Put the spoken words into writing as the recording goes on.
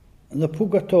the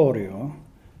Purgatorio,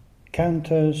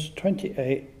 cantos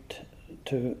 28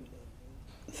 to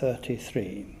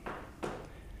 33.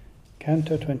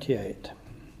 Canto 28.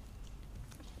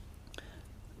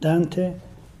 Dante,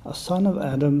 a son of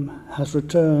Adam, has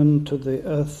returned to the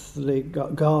earthly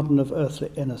garden of earthly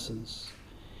innocence.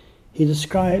 He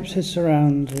describes his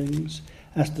surroundings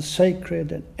as the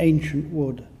sacred and ancient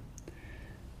wood,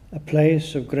 a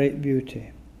place of great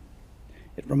beauty.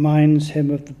 It reminds him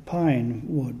of the pine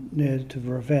wood near to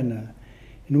Ravenna,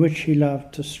 in which he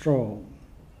loved to stroll.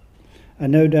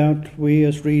 And no doubt we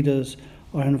as readers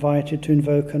are invited to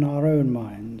invoke in our own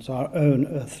minds our own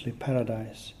earthly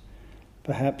paradise,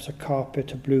 perhaps a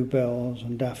carpet of bluebells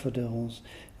and daffodils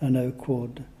and oak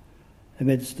wood,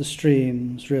 amidst the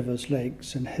streams, rivers,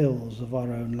 lakes and hills of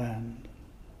our own land.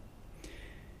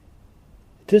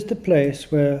 It is the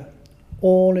place where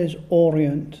all is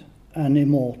orient and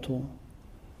immortal,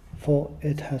 for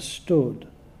it has stood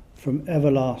from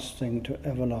everlasting to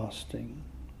everlasting.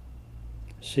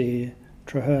 See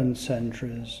Traherne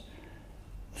Centuries,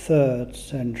 3rd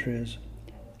Centuries,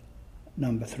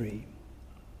 number 3.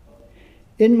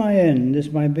 In my end is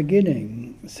my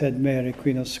beginning, said Mary,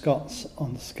 Queen of Scots,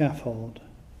 on the scaffold.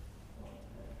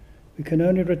 We can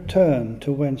only return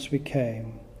to whence we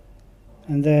came,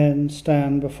 and then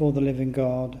stand before the living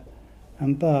God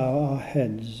and bow our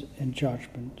heads in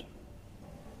judgment.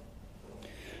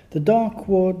 The dark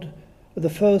wood of the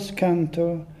first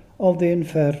canto of the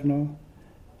Inferno,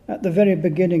 at the very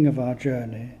beginning of our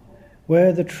journey,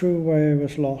 where the true way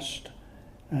was lost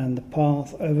and the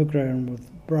path overgrown with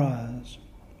briars,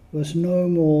 was no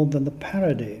more than the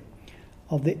parody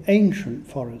of the ancient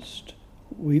forest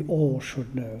we all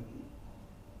should know.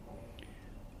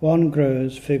 One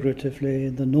grows figuratively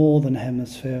in the northern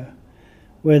hemisphere,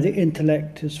 where the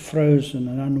intellect is frozen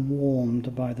and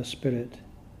unwarmed by the spirit.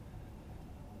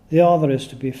 The other is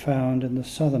to be found in the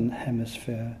southern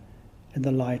hemisphere, in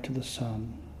the light of the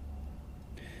sun.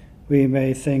 We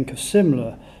may think of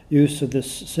similar use of this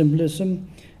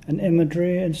symbolism and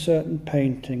imagery in certain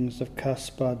paintings of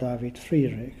Caspar David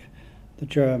Friedrich, the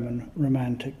German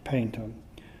romantic painter.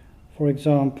 For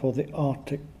example, the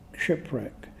Arctic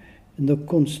shipwreck in the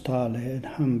Kunsthalle in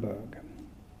Hamburg.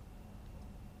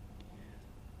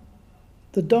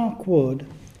 The dark wood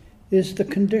is the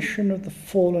condition of the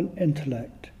fallen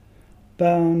intellect,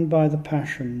 bound by the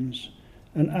passions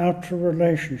and out of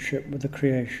relationship with the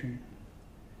creation.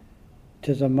 It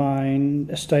is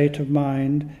a state of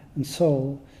mind and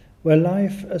soul where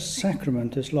life as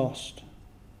sacrament is lost.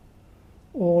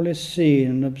 All is seen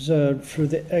and observed through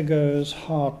the ego's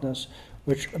hardness,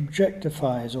 which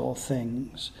objectifies all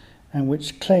things and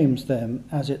which claims them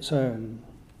as its own.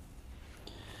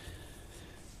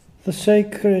 The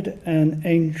sacred and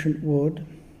ancient wood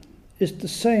is the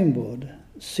same wood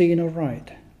seen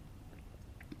aright.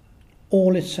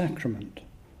 All is sacrament,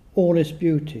 all is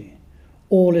beauty,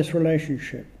 all is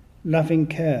relationship, loving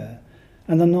care,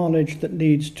 and the knowledge that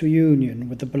leads to union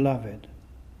with the beloved.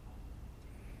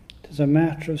 It is a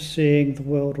matter of seeing the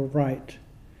world aright,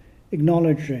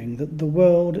 acknowledging that the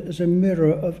world is a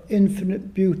mirror of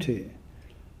infinite beauty,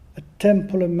 a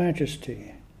temple of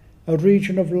majesty, a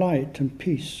region of light and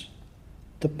peace,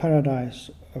 the paradise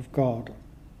of God.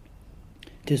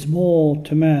 It is more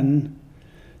to man,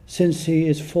 since he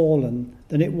is fallen,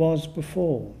 than it was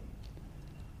before.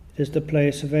 It is the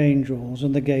place of angels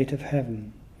and the gate of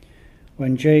heaven.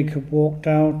 When Jacob walked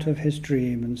out of his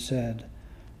dream and said,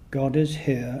 God is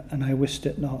here, and I wist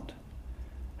it not.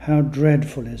 How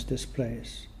dreadful is this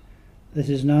place! This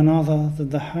is none other than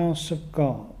the house of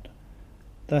God,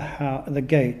 the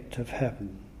gate of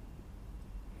heaven.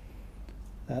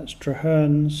 That's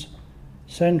Traherne's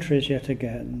Centuries yet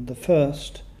again, the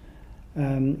first,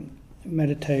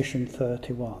 Meditation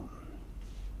 31.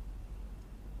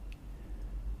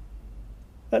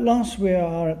 At last we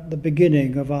are at the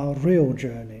beginning of our real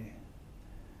journey.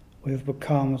 We have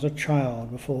become as a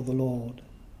child before the Lord.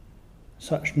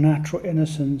 Such natural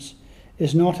innocence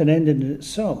is not an end in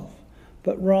itself,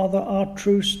 but rather our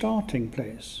true starting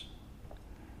place.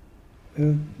 We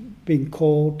have been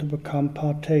called to become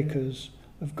partakers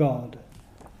of God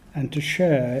and to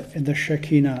share in the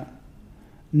Shekinah,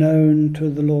 known to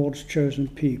the Lord's chosen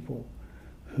people,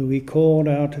 who he called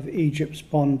out of Egypt's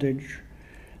bondage,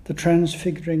 the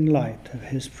transfiguring light of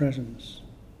his presence.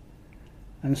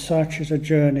 And such is a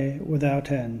journey without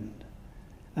end,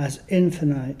 as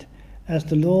infinite as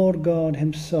the Lord God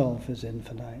himself is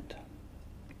infinite.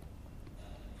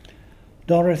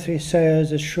 Dorothy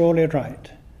Sayers is surely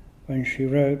right when she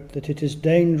wrote that it is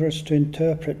dangerous to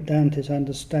interpret Dante's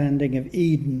understanding of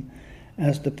Eden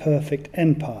as the perfect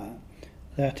empire,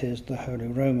 that is, the Holy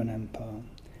Roman Empire,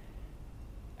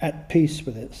 at peace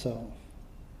with itself.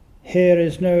 Here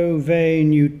is no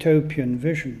vain utopian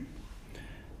vision.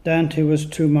 Dante was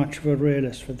too much of a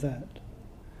realist for that,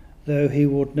 though he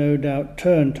would no doubt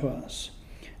turn to us,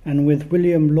 and with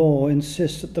William Law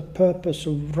insist that the purpose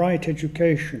of right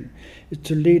education is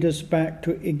to lead us back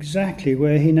to exactly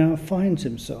where he now finds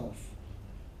himself.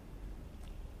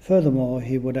 Furthermore,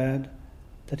 he would add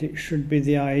that it should be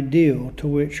the ideal to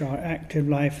which our active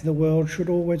life in the world should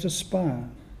always aspire.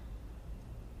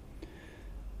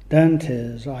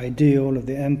 Dante's ideal of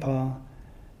the empire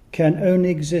can only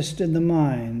exist in the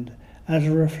mind as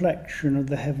a reflection of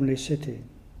the heavenly city.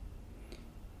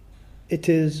 It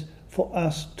is for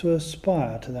us to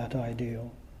aspire to that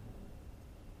ideal.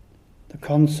 The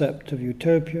concept of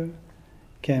utopia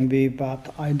can be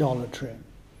but idolatry,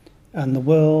 and the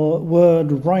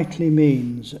word rightly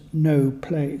means no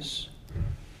place.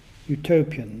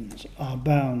 Utopians are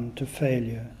bound to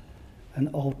failure and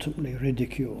ultimately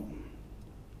ridicule.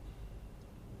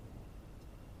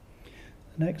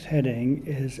 The next heading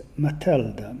is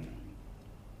Matilda.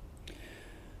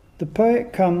 The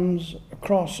poet comes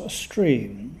across a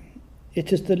stream.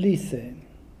 It is the Lethe.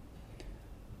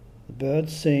 The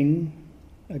birds sing,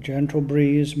 a gentle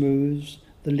breeze moves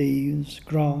the leaves,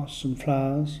 grass and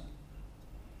flowers.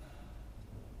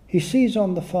 He sees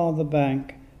on the farther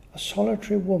bank a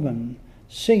solitary woman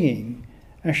singing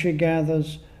as she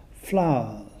gathers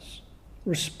flowers,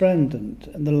 resplendent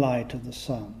in the light of the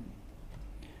sun.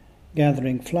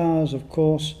 Gathering flowers, of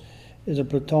course, is a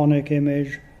Platonic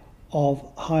image of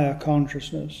higher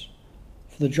consciousness,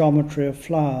 for the geometry of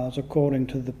flowers, according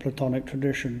to the Platonic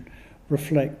tradition,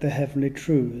 reflect the heavenly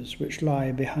truths which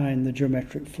lie behind the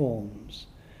geometric forms.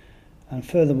 And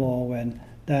furthermore, when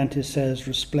Dante says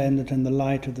resplendent in the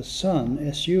light of the sun,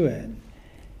 S-U-N,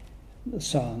 the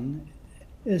sun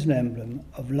is an emblem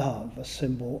of love, a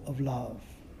symbol of love.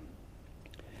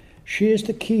 She is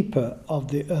the keeper of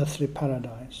the earthly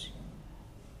paradise.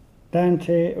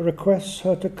 Dante requests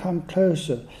her to come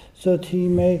closer so that he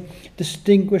may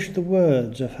distinguish the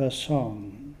words of her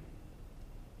song.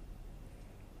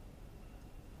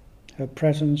 Her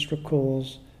presence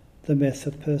recalls the myth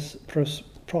of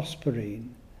Proserpine.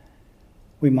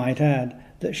 We might add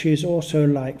that she is also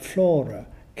like Flora,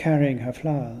 carrying her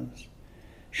flowers.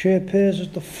 She appears as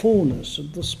the fullness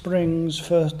of the spring's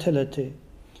fertility.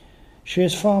 She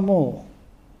is far more,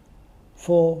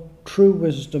 for true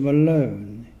wisdom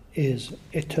alone is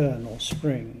eternal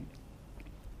spring.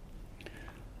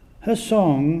 Her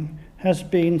song has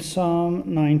been Psalm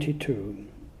 92,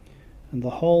 and the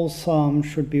whole psalm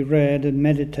should be read and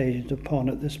meditated upon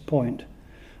at this point,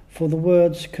 for the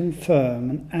words confirm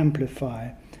and amplify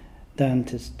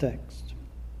Dante's text.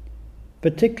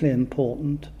 Particularly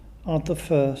important are the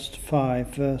first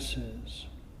 5 verses.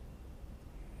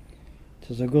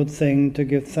 "'Tis a good thing to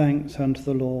give thanks unto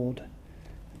the Lord,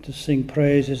 to sing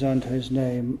praises unto his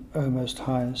name, O Most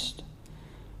Highest,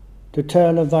 to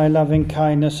tell of thy loving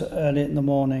kindness early in the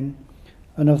morning,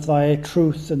 and of thy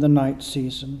truth in the night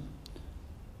season,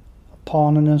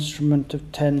 upon an instrument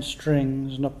of 10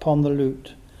 strings, and upon the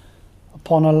lute,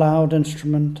 upon a loud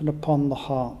instrument, and upon the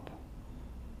harp.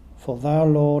 For thou,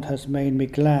 Lord, hast made me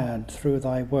glad through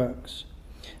thy works,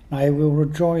 and I will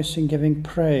rejoice in giving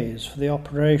praise for the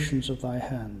operations of thy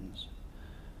hands.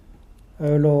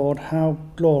 O Lord, how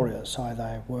glorious are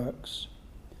thy works!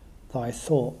 Thy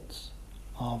thoughts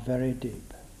are very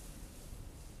deep."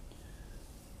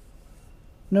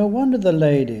 No wonder the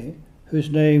lady,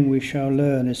 whose name we shall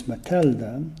learn is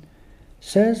Matilda,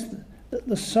 says that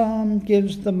the psalm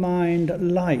gives the mind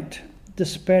light,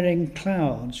 dispelling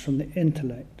clouds from the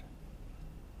intellect.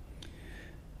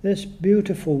 This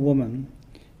beautiful woman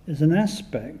is an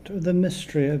aspect of the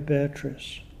mystery of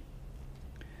Beatrice.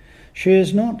 She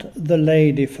is not the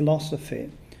Lady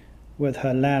Philosophy with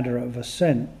her ladder of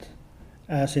ascent,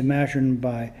 as imagined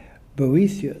by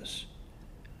Boethius,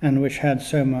 and which had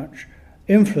so much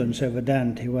influence over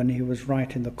Dante when he was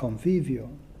writing the Convivio.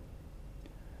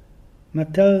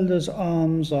 Matilda's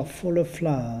arms are full of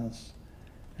flowers,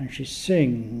 and she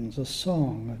sings a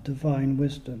song of divine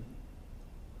wisdom.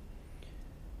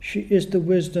 She is the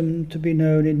wisdom to be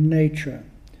known in nature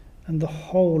and the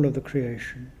whole of the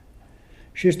creation.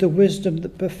 She is the wisdom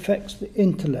that perfects the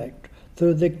intellect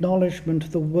through the acknowledgement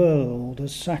of the world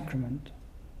as sacrament.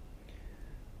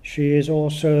 She is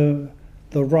also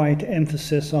the right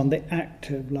emphasis on the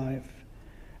active life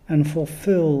and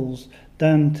fulfills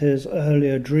Dante's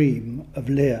earlier dream of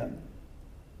Lear.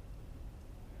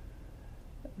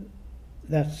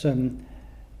 That's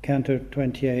Canto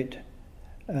 28,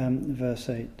 verse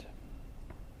 8.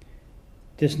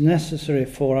 It is necessary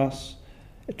for us,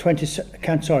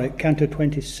 Canto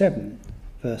 27,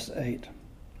 verse 8.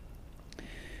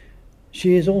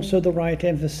 She is also the right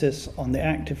emphasis on the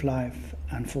active life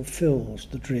and fulfills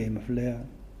the dream of Leah.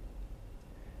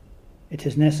 It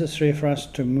is necessary for us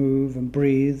to move and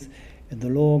breathe in the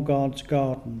Lord God's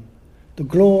garden, the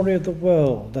glory of the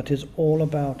world that is all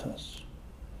about us.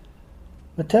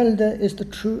 Matilda is the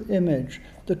true image,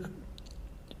 the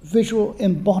visual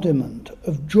embodiment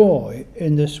of joy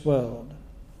in this world.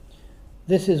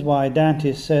 This is why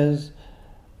Dante says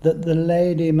that the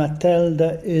Lady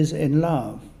Matilda is in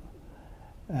love.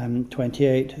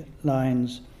 28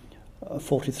 lines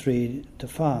 43 to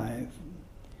 5.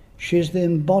 She is the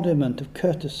embodiment of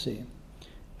courtesy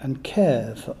and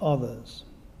care for others.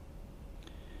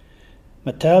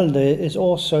 Matilda is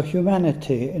also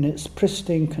humanity in its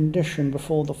pristine condition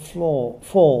before the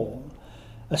fall,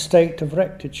 a state of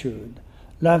rectitude,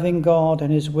 loving God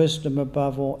and his wisdom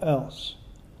above all else,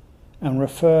 and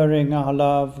referring our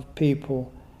love of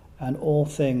people and all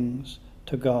things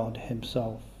to God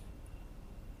himself.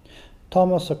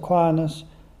 Thomas Aquinas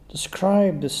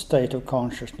described this state of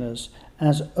consciousness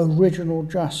as original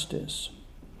justice,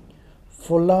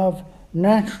 for love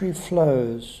naturally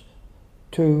flows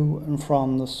to and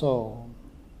from the soul.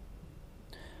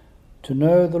 To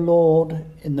know the Lord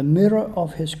in the mirror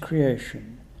of his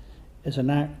creation is an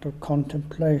act of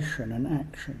contemplation and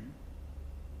action.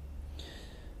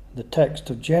 The text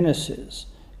of Genesis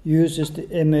uses the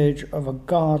image of a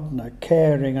gardener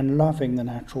caring and loving the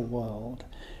natural world,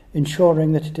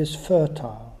 ensuring that it is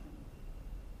fertile.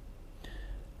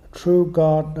 A true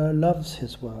gardener loves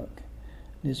his work,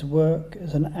 and his work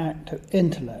is an act of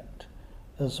intellect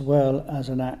as well as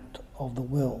an act of the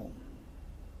will.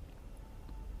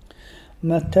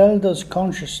 Matilda's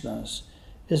consciousness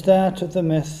is that of the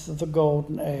myth of the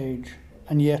Golden Age,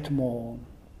 and yet more.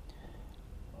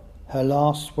 Her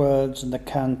last words in the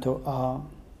canto are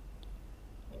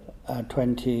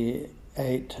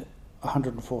 28,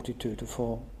 142 to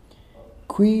 4.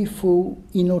 Qui fu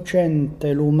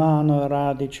innocente l'umano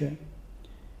radice,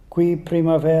 qui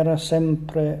primavera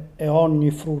sempre e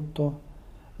ogni frutto,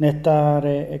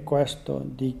 nettare è questo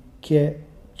di che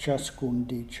ciascun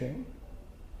dice.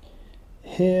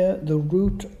 Here the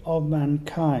root of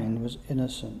mankind was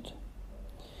innocent.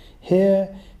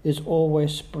 Here is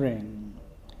always spring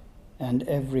and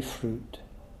every fruit.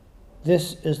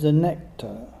 This is the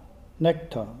nectar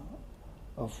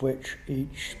of which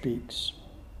each speaks.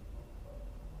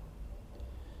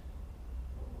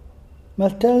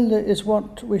 Matilda is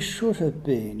what we should have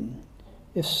been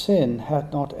if sin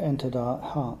had not entered our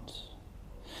hearts.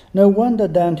 No wonder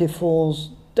Dante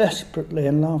falls desperately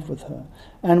in love with her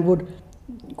and would,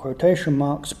 quotation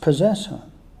marks, possess her.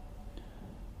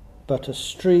 But a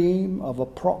stream of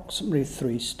approximately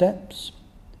 3 steps,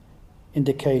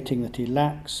 indicating that he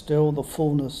lacks still the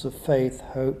fullness of faith,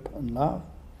 hope, and love,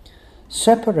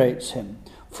 separates him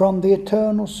from the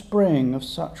eternal spring of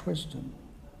such wisdom.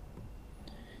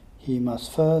 He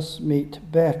must first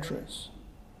meet Beatrice,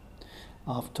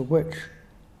 after which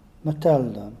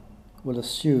Matilda will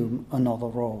assume another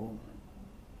role.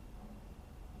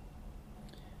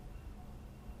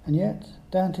 And yet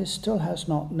Dante still has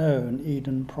not known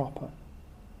Eden proper.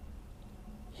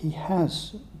 He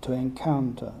has to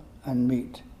encounter and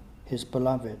meet his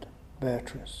beloved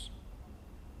Beatrice.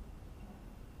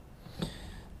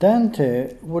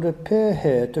 Dante would appear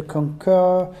here to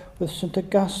concur with St.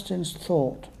 Augustine's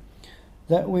thought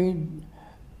that we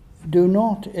do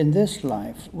not in this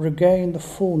life regain the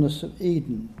fullness of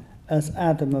Eden as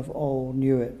Adam of old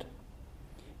knew it.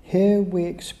 Here we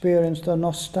experience the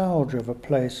nostalgia of a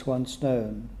place once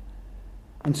known,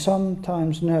 and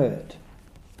sometimes know it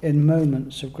in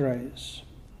moments of grace.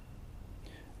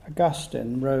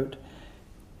 Augustine wrote,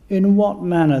 "In what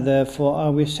manner, therefore,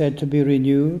 are we said to be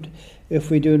renewed, if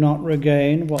we do not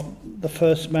regain what the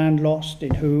first man lost,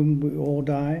 in whom we all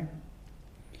die?"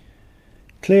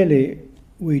 Clearly,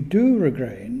 we do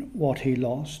regain what he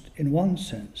lost in one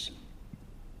sense,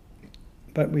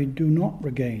 but we do not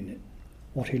regain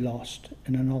what he lost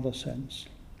in another sense.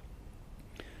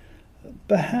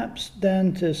 Perhaps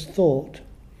Dante's thought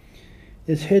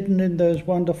is hidden in those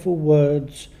wonderful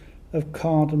words of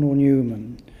Cardinal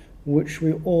Newman, which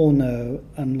we all know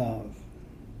and love.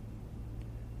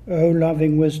 O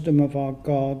loving wisdom of our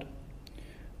God,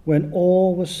 when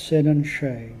all was sin and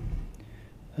shame,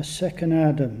 a second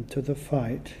Adam to the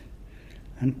fight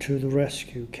and to the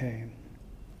rescue came.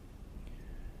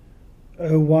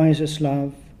 O wisest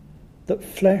love, that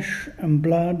flesh and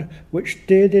blood which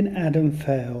did in Adam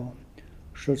fail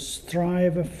should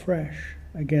strive afresh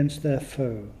against their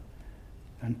foe,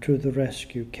 and to the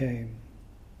rescue came.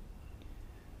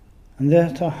 and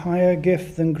that a higher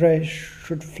gift than grace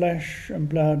should flesh and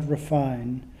blood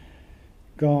refine,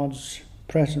 God's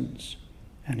presence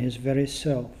and his very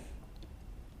self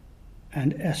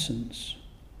and essence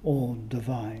all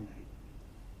divine.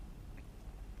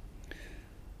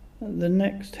 The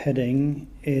next heading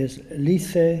is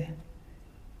Lethe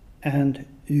and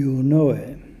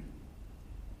Eunoe.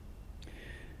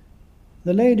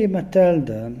 The Lady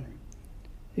Matilda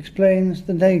explains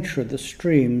the nature of the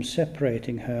stream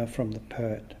separating her from the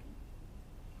poet.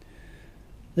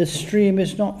 This stream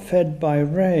is not fed by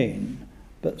rain,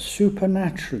 but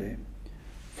supernaturally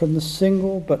from the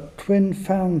single but twin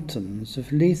fountains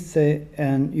of Lethe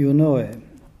and Eunoe.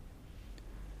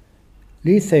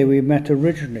 Lethe we met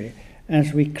originally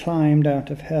as we climbed out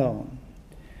of hell.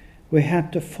 We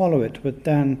had to follow it with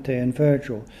Dante and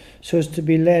Virgil so as to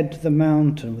be led to the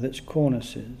mountain with its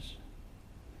cornices.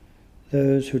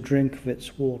 Those who drink of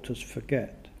its waters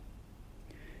forget.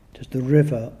 It is the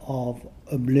river of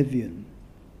oblivion.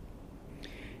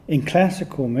 In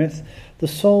classical myth, the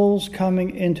souls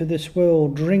coming into this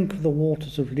world drink of the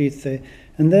waters of Lethe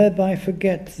and thereby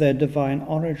forget their divine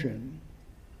origin.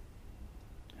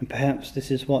 And perhaps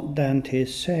this is what Dante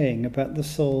is saying about the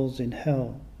souls in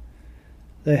hell.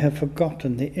 They have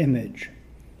forgotten the image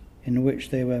in which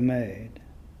they were made.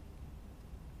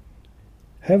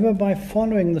 However, by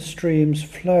following the stream's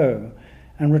flow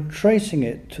and retracing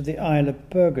it to the Isle of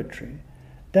Purgatory,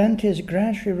 Dante is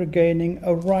gradually regaining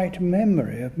a right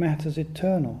memory of matters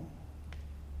eternal.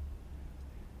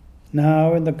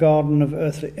 Now, in the garden of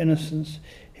earthly innocence,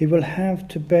 he will have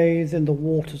to bathe in the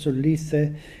waters of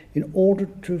Lethe in order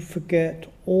to forget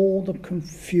all the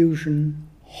confusion,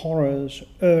 horrors,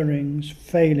 errings,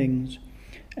 failings,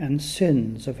 and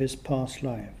sins of his past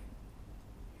life.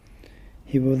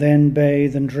 He will then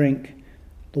bathe and drink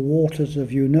the waters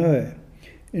of Eunoe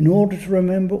in order to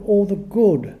remember all the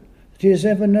good that he has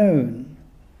ever known,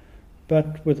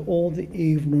 but with all the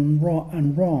evil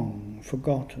and wrong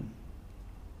forgotten.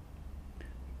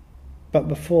 But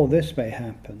before this may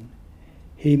happen,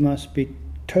 he must be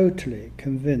totally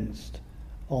convinced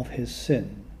of his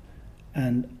sin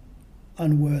and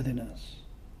unworthiness.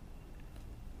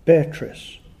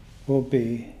 Beatrice will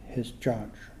be his judge.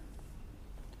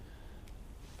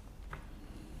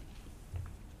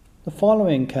 The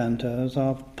following cantos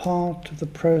are part of the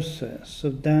process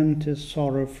of Dante's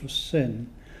sorrow for sin,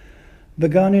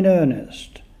 begun in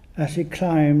earnest as he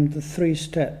climbed the 3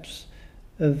 steps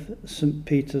of St.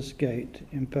 Peter's Gate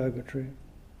in Purgatory.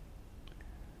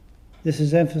 This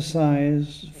is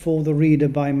emphasized for the reader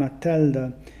by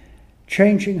Matilda,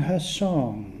 changing her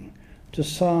song to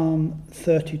Psalm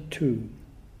 32.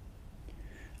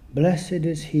 Blessed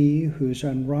is he whose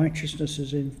unrighteousness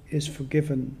is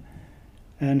forgiven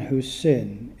and whose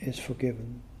sin is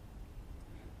forgiven.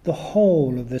 The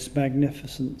whole of this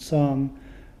magnificent psalm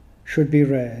should be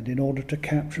read in order to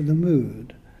capture the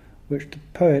mood which the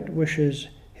poet wishes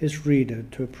his reader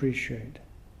to appreciate.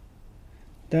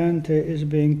 Dante is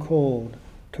being called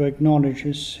to acknowledge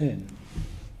his sin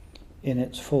in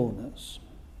its fullness.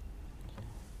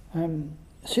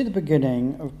 See the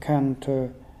beginning of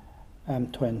Canto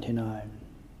 29.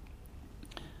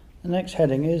 The next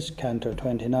heading is Canto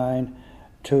 29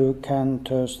 to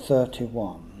Cantos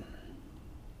 31.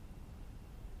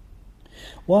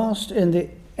 Whilst in the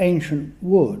ancient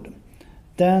wood,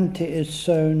 Dante is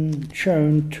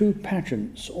shown 2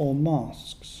 pageants or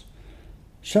masks.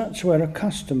 Such were a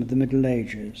custom of the Middle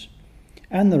Ages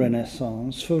and the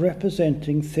Renaissance for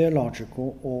representing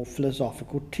theological or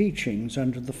philosophical teachings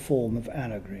under the form of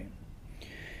allegory.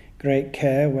 Great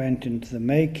care went into the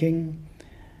making,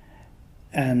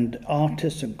 and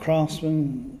artists and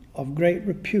craftsmen of great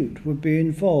repute would be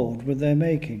involved with their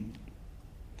making.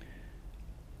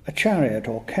 A chariot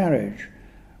or carriage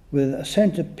with a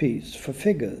centerpiece for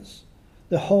figures,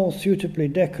 the whole suitably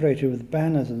decorated with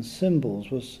banners and symbols,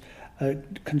 was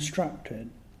constructed,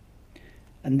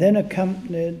 and then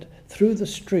accompanied through the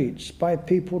streets by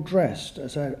people dressed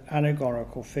as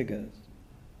allegorical figures.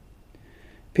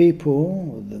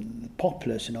 People, the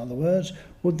populace in other words,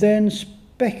 would then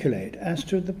speculate as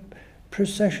to the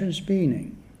procession's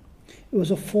meaning. It was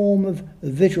a form of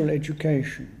visual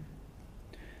education,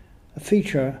 a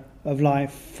feature of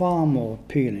life far more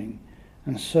appealing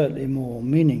and certainly more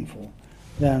meaningful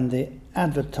than the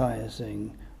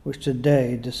advertising which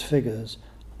today disfigures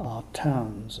our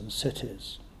towns and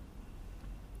cities.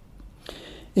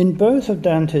 In both of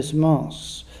Dante's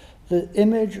masks, the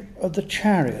image of the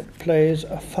chariot plays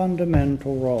a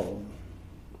fundamental role.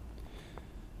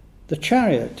 The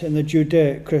chariot in the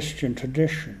Judaic Christian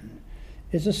tradition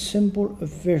is a symbol of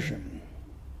vision.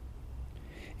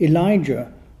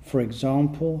 Elijah, for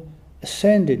example,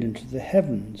 ascended into the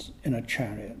heavens in a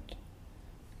chariot.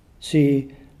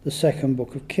 See the second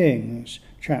book of Kings,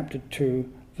 chapter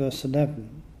 2, verse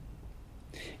 11.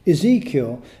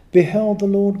 Ezekiel beheld the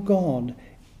Lord God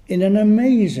in an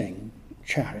amazing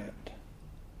chariot.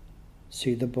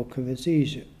 See the book of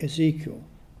Ezekiel,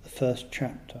 the first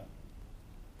chapter.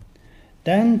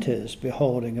 Dante's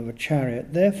beholding of a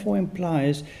chariot therefore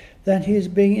implies that he is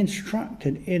being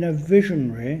instructed in a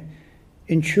visionary,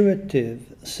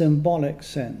 intuitive, symbolic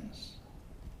sense.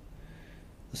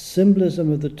 The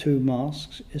symbolism of the two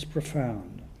masks is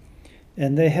profound,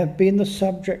 and they have been the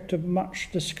subject of much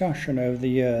discussion over the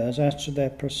years as to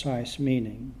their precise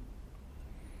meaning.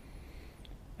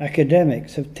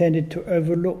 Academics have tended to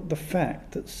overlook the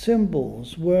fact that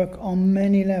symbols work on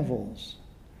many levels,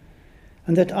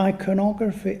 and that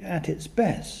iconography at its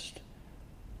best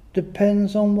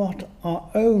depends on what our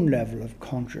own level of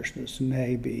consciousness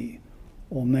may be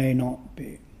or may not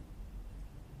be.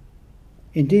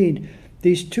 Indeed,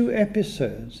 these two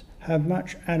episodes have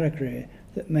much allegory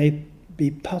that may be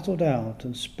puzzled out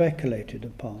and speculated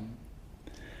upon,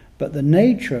 but the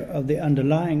nature of the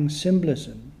underlying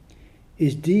symbolism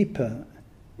is deeper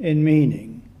in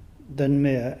meaning than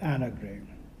mere allegory.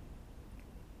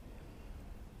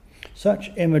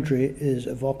 Such imagery is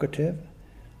evocative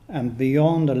and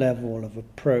beyond a level of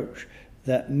approach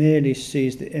that merely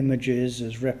sees the images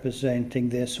as representing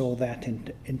this or that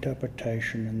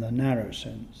interpretation in the narrow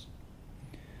sense.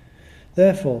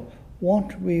 Therefore,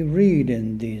 what we read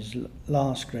in these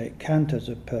last great cantos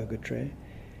of Purgatory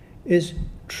is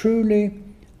truly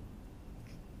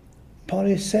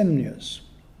polysemnious,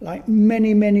 like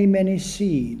many, many, many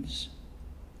seeds,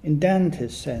 in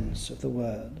Dante's sense of the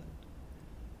word.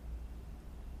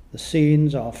 The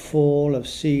scenes are full of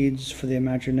seeds for the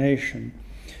imagination,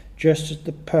 just as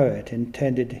the poet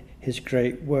intended his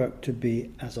great work to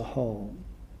be as a whole.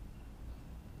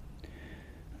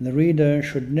 And the reader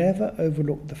should never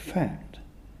overlook the fact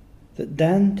that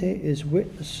Dante is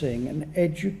witnessing an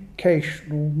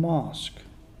educational mask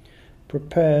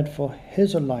prepared for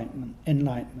his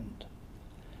enlightenment.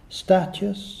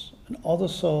 Statius and other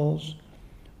souls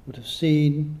would have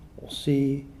seen or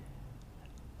see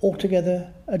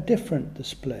altogether a different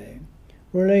display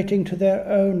relating to their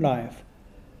own life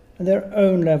and their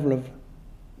own level of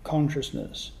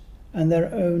consciousness and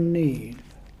their own need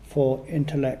for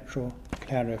intellectual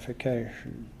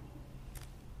clarification.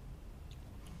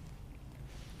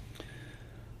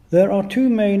 There are two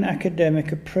main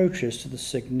academic approaches to the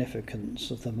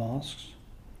significance of the masks,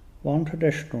 one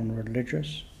traditional and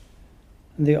religious,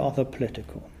 and the other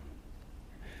political.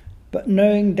 But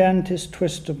knowing Dante's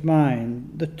twist of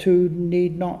mind, the two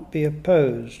need not be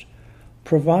opposed,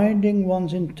 providing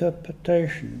one's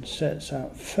interpretation sets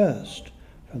out first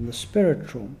from the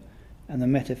spiritual and the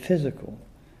metaphysical,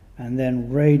 and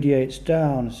then radiates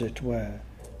down, as it were,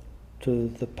 to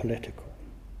the political.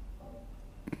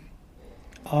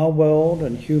 Our world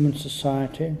and human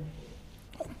society,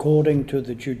 according to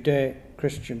the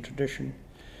Judeo-Christian tradition,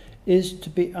 is to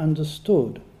be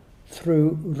understood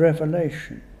through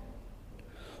revelation.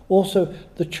 Also,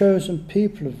 the chosen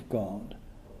people of God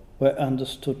were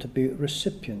understood to be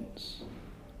recipients,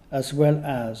 as well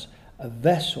as a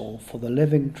vessel for the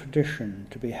living tradition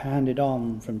to be handed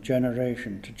on from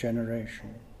generation to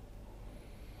generation.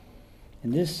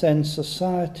 In this sense,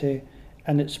 society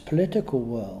and its political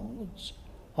worlds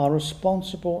are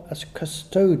responsible as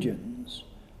custodians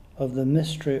of the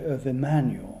mystery of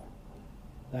Emmanuel,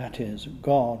 that is,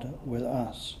 God with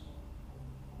us.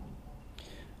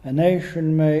 A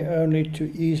nation may only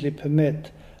too easily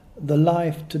permit the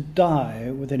life to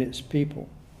die within its people.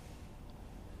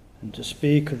 And to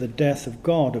speak of the death of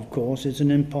God, of course, is an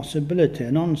impossibility,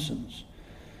 a nonsense.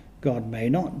 God may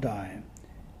not die,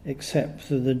 except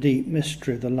through the deep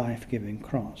mystery of the life-giving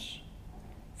cross.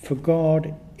 For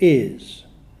God is.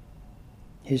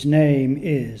 His name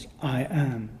is I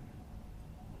Am.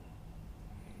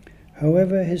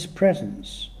 However, his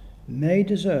presence may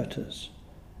desert us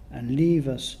and leave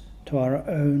us to our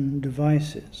own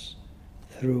devices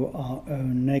through our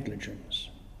own negligence.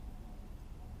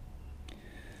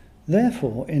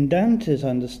 Therefore, in Dante's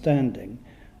understanding,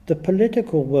 the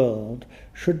political world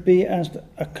should be as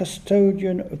a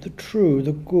custodian of the true,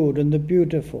 the good, and the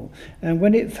beautiful, and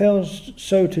when it fails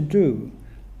so to do,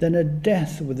 then a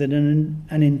death within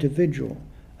an individual,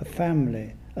 a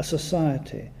family, a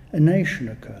society, a nation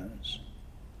occurs.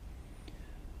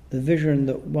 The vision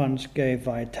that once gave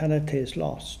vitality is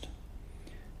lost,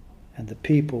 and the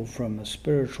people from a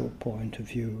spiritual point of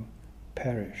view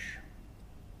perish.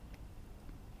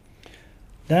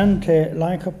 Dante,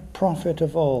 like a prophet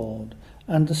of old,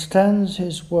 understands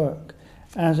his work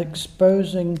as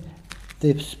exposing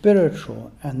the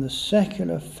spiritual and the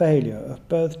secular failure of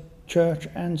both church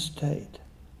and state,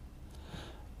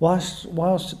 whilst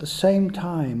at the same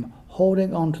time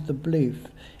holding on to the belief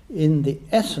in the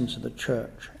essence of the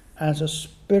church as a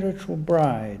spiritual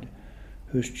bride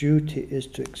whose duty is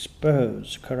to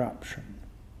expose corruption.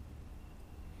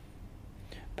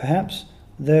 Perhaps,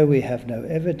 though we have no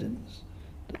evidence,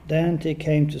 that Dante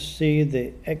came to see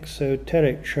the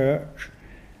exoteric church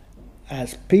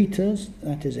as Peter's,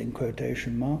 that is in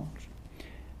quotation marks,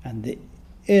 and the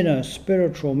inner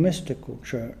spiritual mystical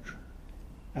church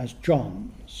as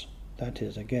John's, that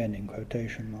is again in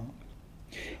quotation marks.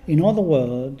 In other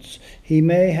words, he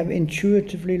may have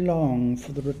intuitively longed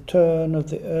for the return of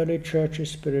the early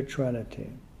church's spirituality,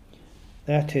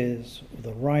 that is,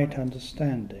 the right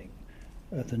understanding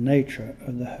of the nature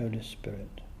of the Holy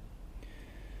Spirit.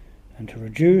 And to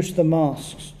reduce the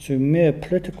masks to mere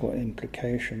political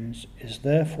implications is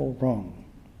therefore wrong.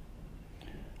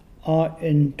 Our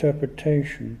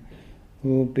interpretation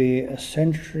will be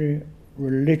essentially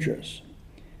religious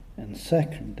and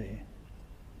secondly,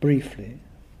 briefly,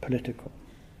 political.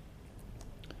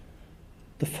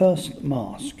 The first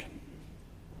mask.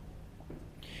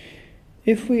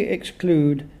 If we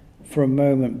exclude for a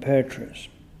moment Beatrice,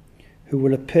 who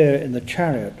will appear in the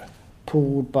chariot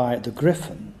pulled by the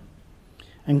griffin,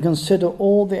 and consider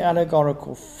all the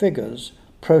allegorical figures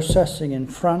processing in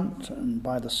front and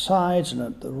by the sides and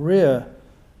at the rear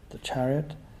of the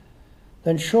chariot,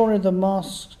 then surely the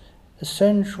mask's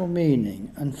essential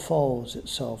meaning unfolds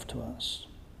itself to us.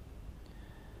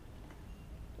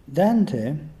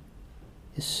 Dante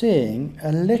is seeing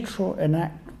a literal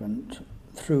enactment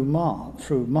through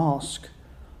mask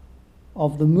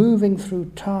of the moving through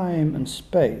time and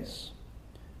space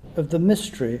of the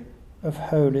mystery of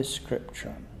Holy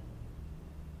Scripture.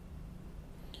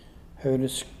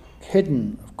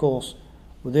 Hidden, of course,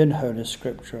 within Holy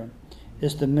Scripture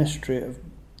is the mystery of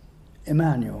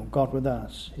Emmanuel, God with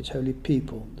us, his holy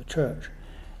people, the church,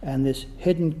 and this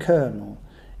hidden kernel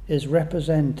is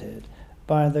represented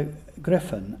by the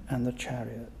griffin and the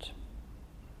chariot.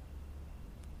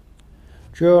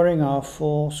 During our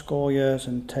 80 years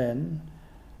and 10,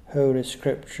 Holy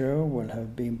Scripture will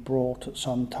have been brought at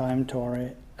some time to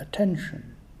our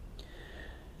attention,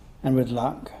 and with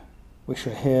luck we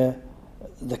shall hear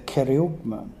the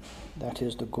kerygma, that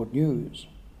is the good news,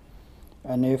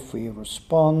 and if we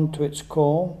respond to its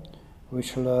call, we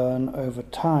shall learn over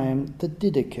time the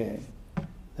didache,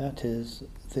 that is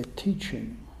the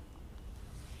teaching.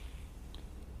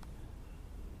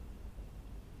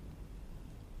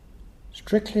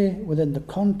 Strictly within the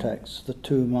context of the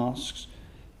two masks,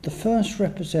 the first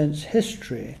represents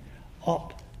history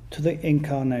up to the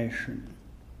Incarnation,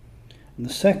 and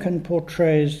the second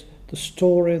portrays the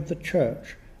story of the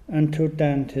church until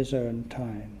Dante's own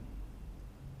time.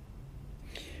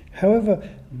 However,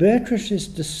 Beatrice's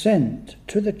descent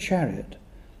to the chariot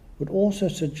would also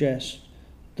suggest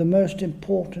the most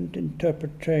important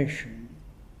interpretation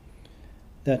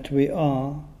that we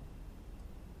are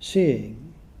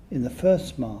seeing in the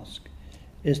first mask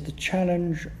is the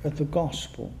challenge of the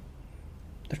gospel,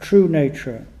 the true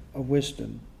nature of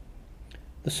wisdom,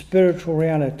 the spiritual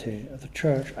reality of the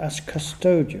church as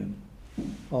custodian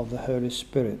of the Holy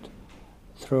Spirit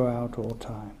throughout all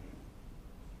time.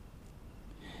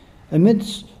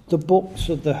 Amidst the books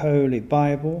of the Holy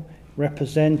Bible,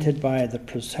 represented by the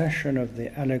procession of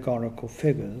the allegorical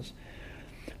figures,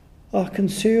 are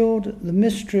concealed the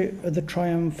mystery of the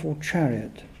triumphal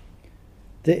chariot,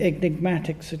 the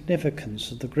enigmatic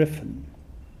significance of the griffin.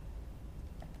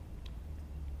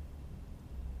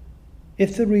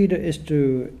 If the reader is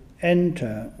to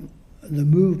enter the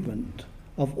movement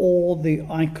of all the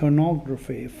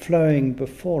iconography flowing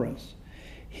before us,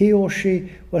 he or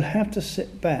she will have to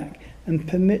sit back and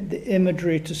permit the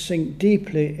imagery to sink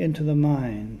deeply into the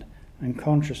mind and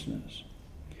consciousness.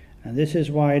 And this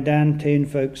is why Dante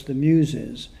invokes the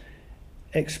Muses,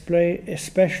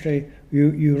 especially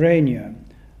Urania,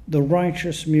 the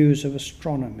righteous muse of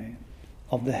astronomy,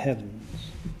 of the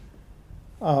heavens.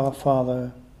 Our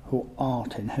Father who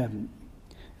art in heaven.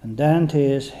 And Dante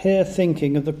is here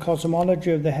thinking of the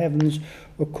cosmology of the heavens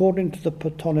according to the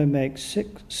Ptolemaic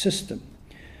system,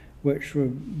 which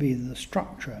would be the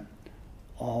structure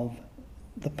of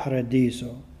the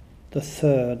Paradiso, the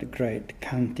third great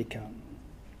Cantica.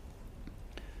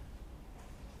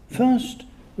 First,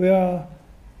 we are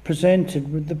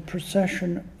presented with the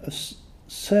procession of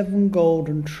 7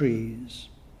 golden trees,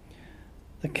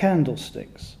 the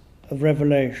candlesticks of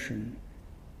Revelation,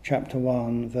 chapter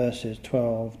 1, verses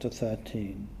 12 to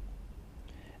 13,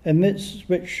 amidst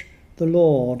which the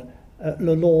Lord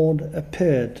the Lord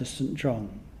appeared to St.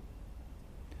 John.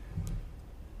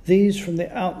 These from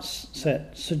the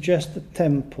outset suggest the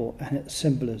temple and its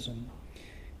symbolism,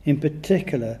 in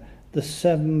particular the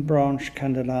 7-branch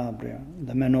candelabra,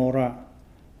 the menorah,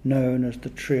 known as the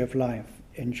Tree of Life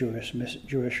in Jewish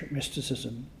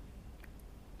mysticism.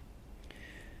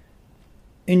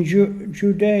 In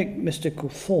Judaic mystical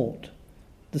thought,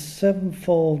 the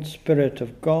sevenfold Spirit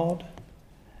of God,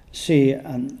 see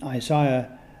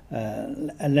Isaiah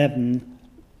 11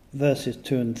 verses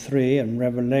 2 and 3 and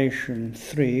Revelation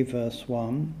 3 verse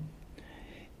 1,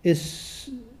 is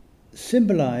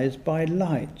symbolized by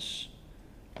lights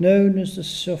known as the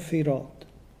Sephirot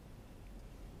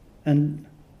and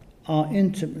are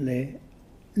intimately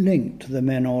linked to the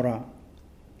menorah,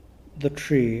 the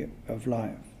Tree of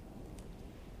Life.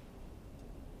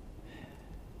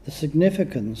 The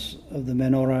significance of the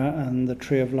menorah and the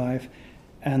Tree of Life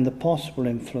and the possible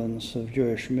influence of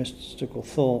Jewish mystical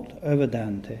thought over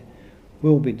Dante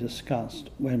will be discussed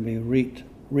when we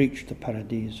reach the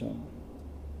Paradiso.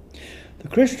 The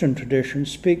Christian tradition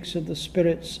speaks of the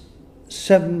Spirit's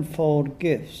sevenfold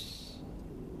gifts: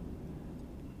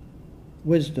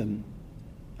 wisdom,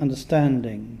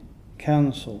 understanding,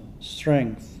 counsel,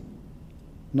 strength,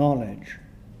 knowledge,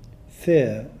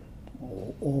 fear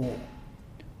or awe,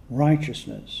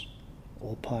 righteousness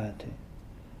or piety.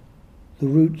 The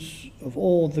roots of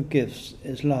all the gifts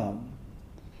is love,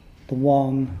 the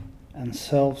one and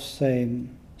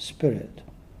self-same Spirit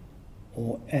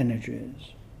or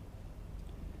energies.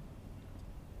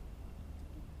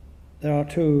 There are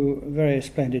 2 very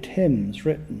splendid hymns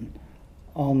written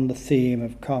on the theme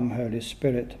of Come Holy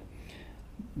Spirit.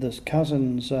 There's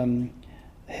Cousin's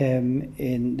hymn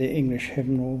in the English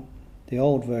hymnal, the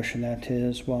old version that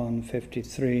is,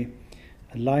 153,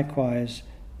 and likewise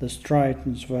there's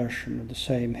Dryden's version of the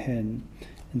same hymn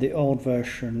in the old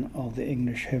version of the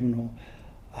English hymnal,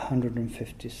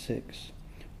 156.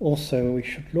 Also, we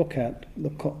should look at the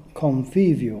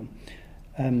Convivio,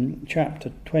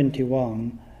 chapter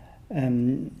 21,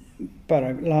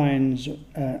 but lines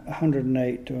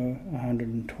 108 to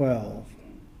 112.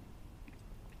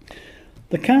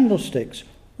 The candlesticks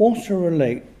also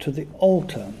relate to the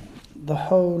altar, the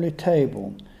holy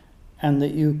table, and the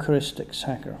Eucharistic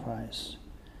sacrifice.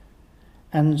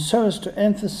 And so as to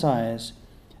emphasize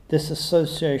this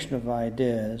association of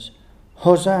ideas,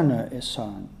 Hosanna is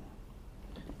sung.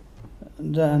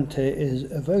 Dante is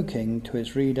evoking to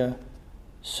his reader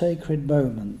sacred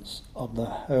moments of the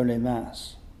Holy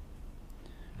Mass.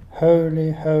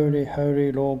 Holy, holy,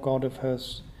 holy Lord God of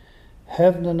hosts,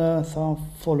 heaven and earth are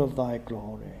full of thy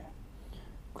glory.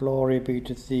 Glory be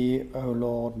to thee, O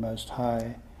Lord Most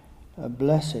High.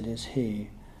 Blessed is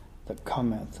he that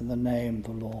cometh in the name of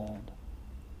the Lord.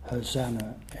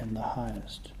 Hosanna in the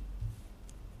highest.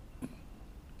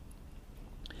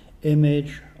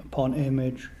 Image upon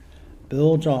image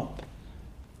builds up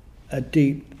a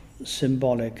deep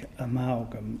symbolic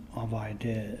amalgam of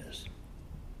ideas.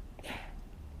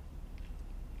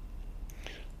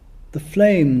 The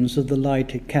flames of the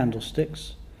lighted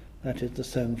candlesticks, that is the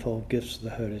sevenfold gifts of the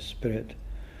Holy Spirit,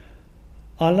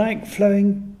 are like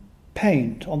flowing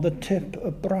paint on the tip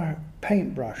of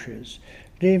paintbrushes,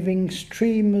 leaving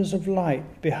streamers of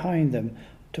light behind them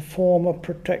to form a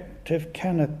protective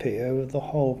canopy over the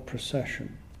whole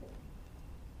procession.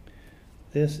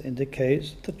 This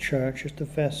indicates that the Church is the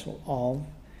vessel of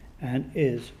and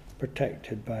is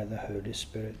protected by the Holy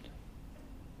Spirit.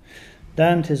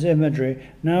 Dante's imagery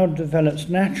now develops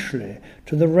naturally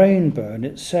to the rainbow and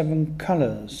its 7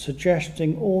 colours,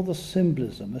 suggesting all the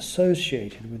symbolism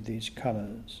associated with these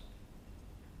colours.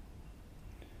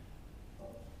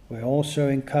 We're also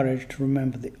encouraged to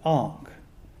remember the ark,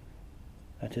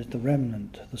 that is the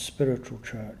remnant, the spiritual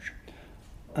church,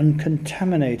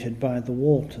 uncontaminated by the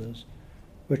waters,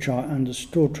 which are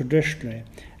understood traditionally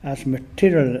as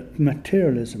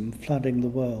materialism flooding the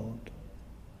world.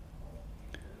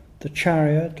 The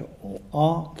chariot or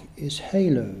ark is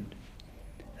haloed,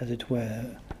 as it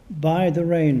were, by the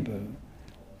rainbow,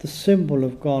 the symbol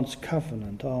of God's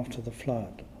covenant after the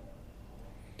flood.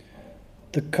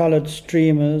 The coloured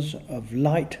streamers of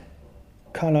light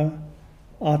colour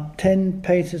are 10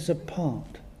 paces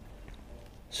apart,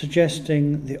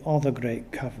 suggesting the other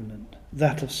great covenant,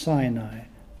 that of Sinai,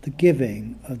 the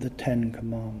giving of the 10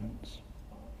 Commandments.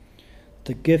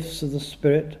 The gifts of the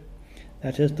Spirit,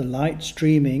 that is the light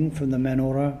streaming from the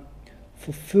menorah,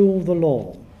 fulfill the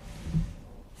law,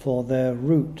 for their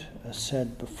root, as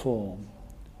said before,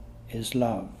 is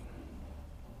love.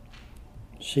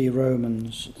 See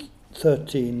Romans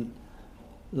 13,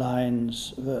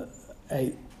 lines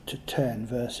 8 to 10,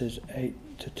 verses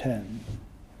 8 to 10.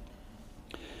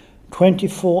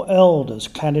 24 elders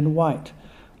clad in white,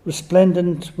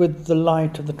 resplendent with the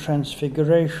light of the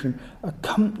Transfiguration,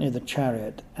 accompany the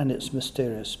chariot and its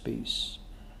mysterious beast.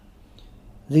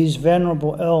 These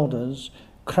venerable elders,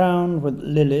 crowned with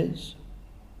lilies.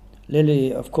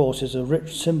 Lily, of course, is a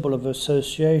rich symbol of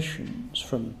associations,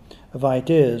 of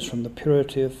ideas from the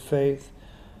purity of faith,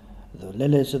 the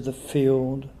lilies of the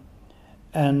field,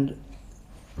 and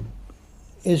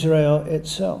Israel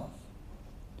itself,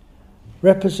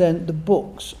 represent the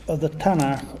books of the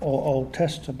Tanakh or Old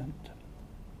Testament.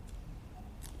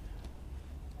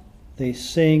 They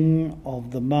sing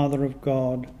of the Mother of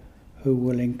God who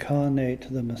will incarnate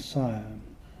the Messiah.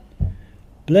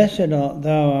 Blessed art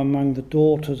thou among the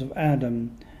daughters of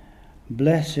Adam,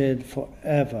 blessed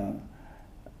forever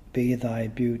be thy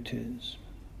beauties.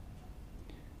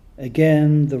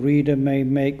 Again, the reader may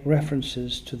make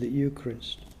references to the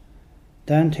Eucharist.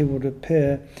 Dante would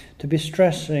appear to be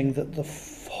stressing that the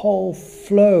whole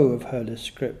flow of Holy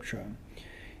Scripture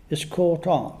is caught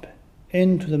up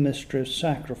into the mystery of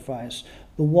sacrifice,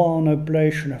 the one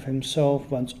oblation of himself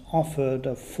once offered,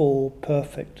 a full,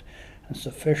 perfect, and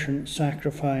sufficient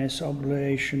sacrifice,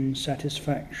 oblation,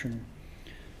 satisfaction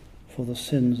for the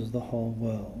sins of the whole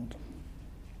world.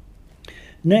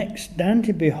 Next,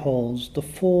 Dante beholds the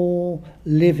 4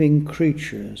 living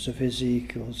creatures of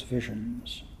Ezekiel's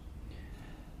visions.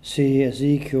 See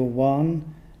Ezekiel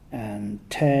 1 and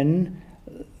 10,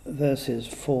 verses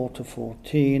 4 to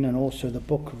 14, and also the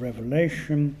book of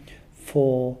Revelation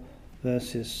 4,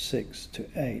 verses 6 to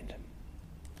 8.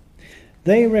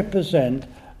 They represent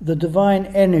the divine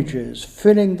energies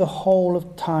filling the whole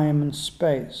of time and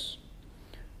space.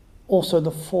 Also the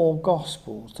 4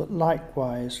 Gospels that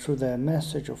likewise, through their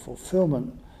message of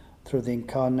fulfillment, through the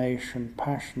incarnation,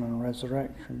 passion and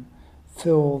resurrection,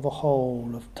 fill the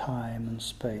whole of time and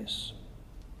space.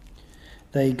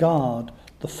 They guard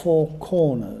the 4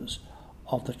 corners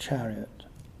of the chariot.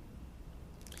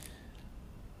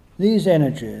 These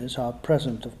energies are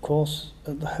present, of course,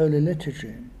 at the Holy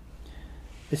Liturgy.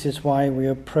 This is why we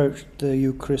approach the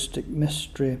Eucharistic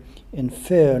mystery in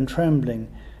fear and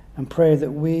trembling, and pray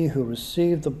that we who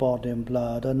receive the body and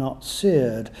blood are not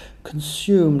seared,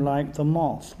 consumed like the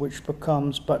moth, which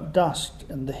becomes but dust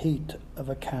in the heat of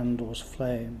a candle's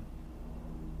flame.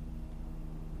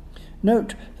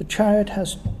 Note, the chariot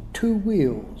has 2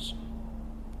 wheels.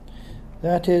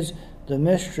 That is the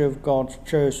mystery of God's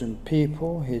chosen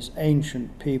people, his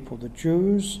ancient people, the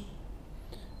Jews,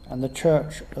 and the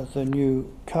church of the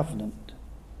new covenant.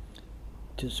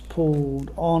 It is pulled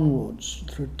onwards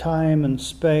through time and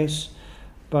space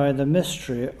by the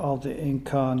mystery of the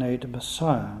incarnate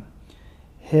Messiah,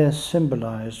 here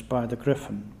symbolized by the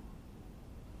griffin.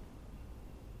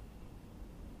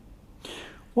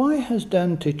 Why has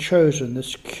Dante chosen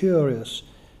this curious,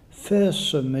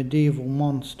 fearsome medieval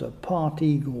monster, part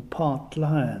eagle, part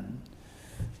lion,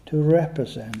 to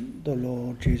represent the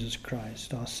Lord Jesus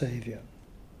Christ, our Saviour?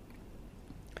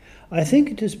 I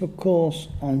think it is because,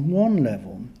 on one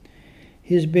level,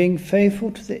 he is being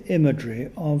faithful to the imagery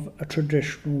of a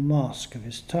traditional mask of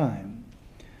his time.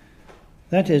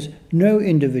 That is, no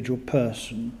individual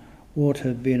person would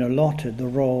have been allotted the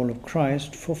role of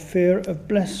Christ for fear of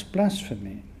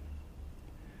blasphemy.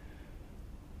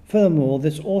 Furthermore,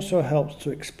 this also helps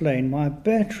to explain why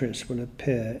Beatrice will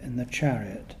appear in the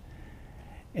chariot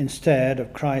instead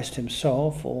of Christ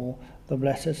himself or the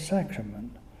Blessed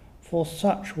Sacrament, for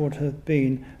such would have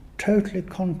been totally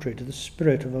contrary to the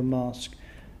spirit of a mask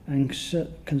and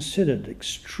considered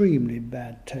extremely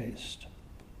bad taste.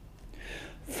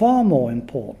 Far more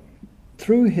important,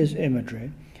 through his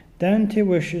imagery, Dante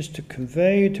wishes to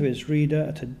convey to his reader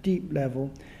at a deep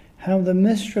level how the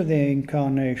mystery of the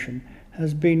Incarnation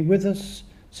has been with us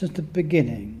since the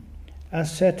beginning,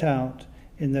 as set out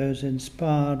in those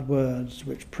inspired words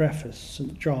which preface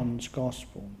St. John's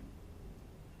Gospel.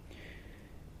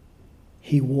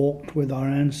 He walked with our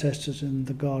ancestors in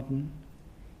the garden.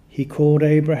 He called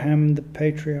Abraham the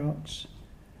patriarchs,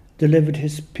 delivered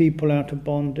his people out of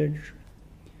bondage,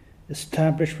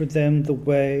 established with them the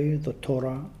way, the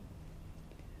Torah,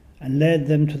 and led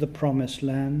them to the promised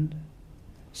land,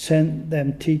 sent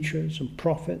them teachers and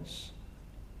prophets,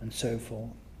 and so forth.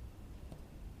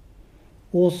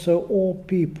 Also, all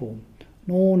people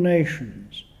and all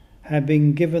nations have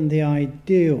been given the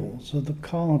ideals of the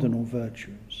cardinal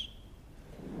virtues.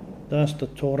 Thus the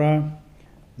Torah,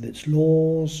 with its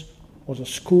laws, was a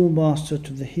schoolmaster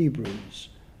to the Hebrews,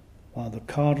 while the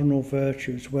cardinal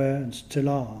virtues were, and still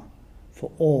are,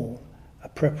 for all, a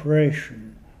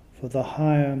preparation for the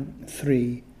higher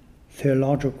 3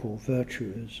 theological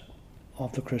virtues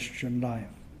of the Christian life.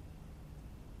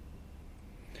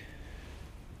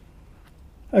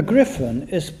 A griffin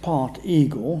is part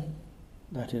eagle,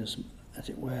 that is, as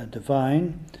it were,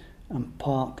 divine, and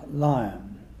part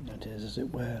lion, that is, as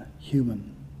it were,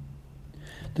 human.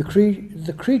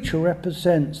 The creature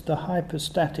represents the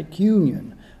hypostatic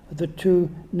union of the two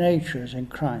natures in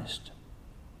Christ.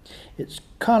 Its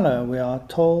colour, we are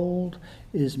told,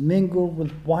 is mingled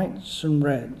with whites and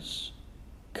reds,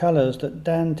 colours that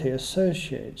Dante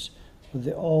associates with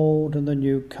the Old and the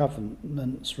New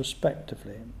Covenants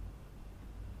respectively.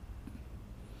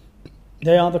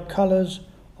 They are the colours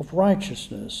of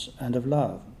righteousness and of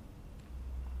love.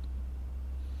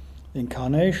 The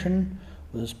Incarnation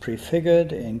was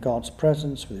prefigured in God's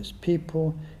presence with his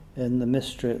people in the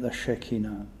mystery of the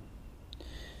Shekinah.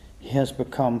 He has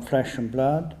become flesh and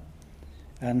blood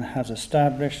and has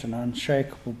established an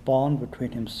unshakable bond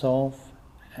between himself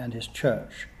and his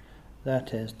church.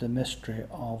 That is the mystery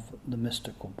of the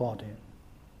mystical body.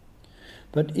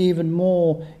 But even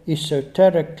more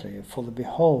esoterically for the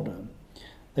beholder,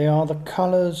 they are the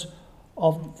colours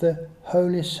of the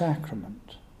Holy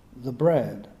Sacrament, the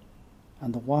bread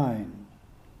and the wine,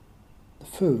 the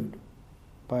food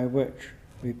by which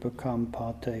we become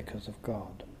partakers of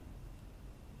God.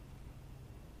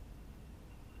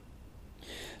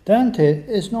 Dante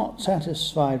is not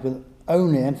satisfied with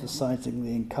only emphasizing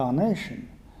the Incarnation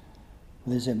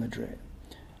with his imagery.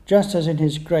 Just as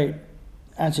his great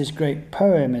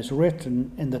poem is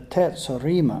written in the terza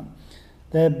rima,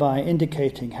 thereby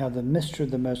indicating how the mystery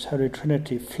of the Most Holy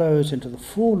Trinity flows into the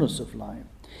fullness of life,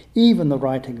 even the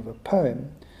writing of a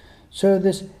poem, so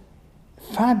this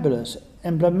fabulous,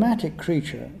 emblematic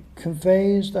creature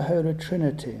conveys the Holy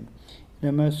Trinity in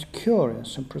a most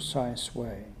curious and precise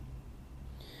way.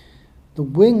 The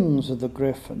wings of the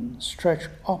griffin stretch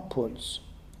upwards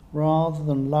rather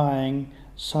than lying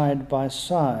side by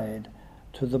side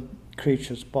to the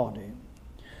creature's body.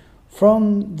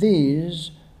 From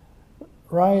these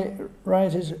rise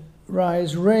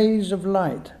rays of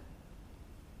light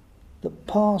that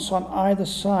pass on either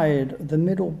side of the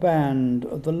middle band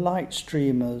of the light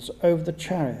streamers over the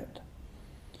chariot,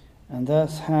 and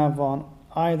thus have on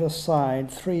either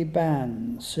side 3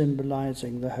 bands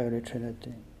symbolizing the Holy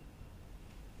Trinity.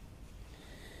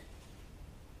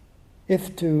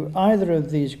 If to either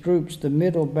of these groups the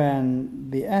middle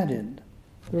band be added,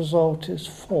 the result is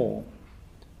 4,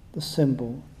 the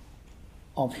symbol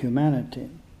of humanity.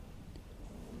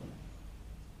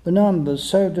 The numbers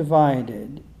so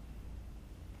divided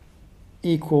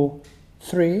equal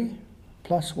 3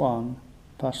 plus 1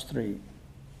 plus 3,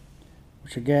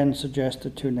 which again suggests the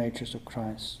two natures of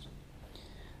Christ.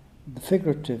 The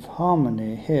figurative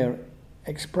harmony here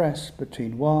expressed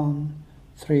between 1,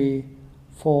 3,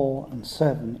 4 and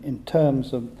 7 in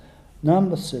terms of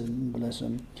number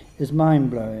symbolism is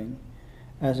mind-blowing,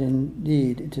 as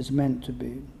indeed it is meant to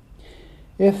be.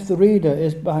 If the reader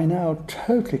is by now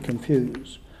totally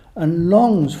confused and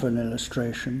longs for an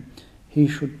illustration, he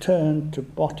should turn to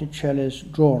Botticelli's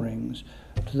drawings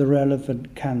to the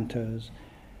relevant cantos.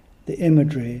 The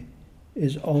imagery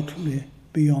is ultimately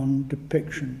beyond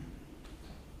depiction.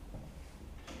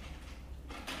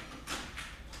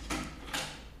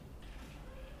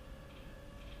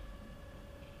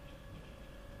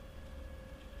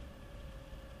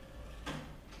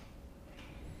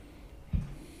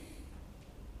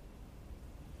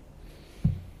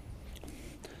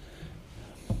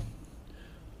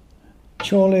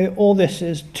 Surely all this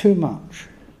is too much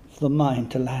for the mind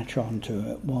to latch on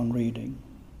to at one reading.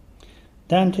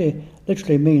 Dante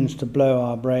literally means to blow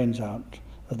our brains out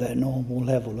of their normal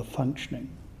level of functioning.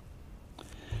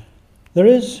 There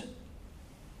is,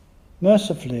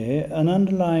 mercifully, an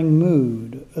underlying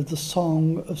mood of the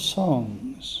Song of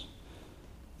Songs,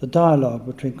 the dialogue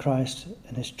between Christ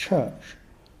and his church,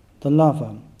 the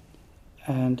lover,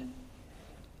 and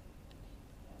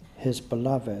his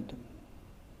beloved.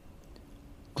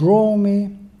 Draw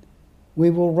me, we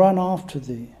will run after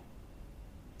thee.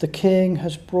 The King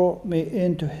has brought me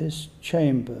into his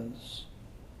chambers.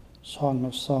 Song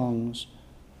of Songs,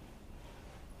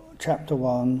 chapter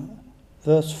 1,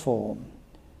 verse 4.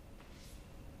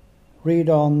 Read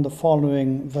on the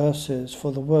following verses,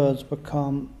 for the words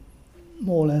become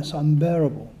more or less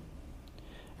unbearable.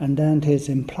 And Dante is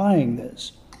implying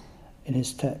this in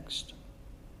his text.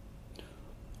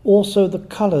 Also the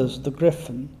colours of the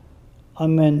griffin are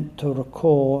meant to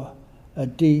recall a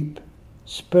deep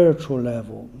spiritual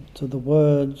level to the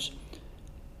words,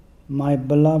 my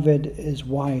beloved is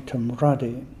white and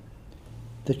ruddy,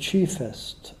 the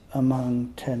chiefest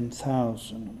among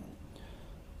 10,000.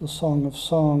 The Song of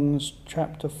Songs,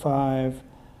 chapter 5,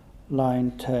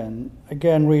 line 10.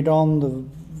 Again, read on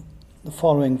the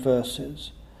following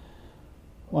verses.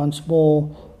 Once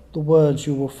more, the words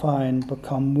you will find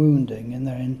become wounding in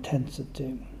their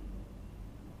intensity.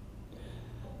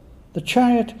 The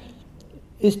chariot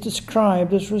is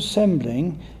described as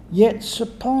resembling, yet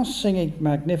surpassing in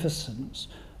magnificence,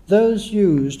 those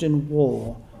used in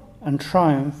war and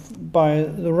triumph by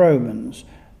the Romans.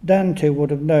 Dante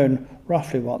would have known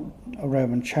roughly what a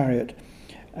Roman chariot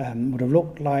would have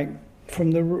looked like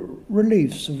from the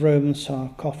reliefs of Roman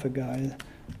sarcophagi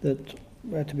that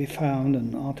were to be found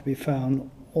and are to be found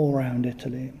all around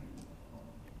Italy.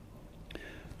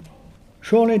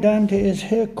 Surely Dante is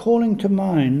here calling to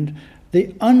mind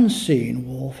the unseen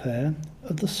warfare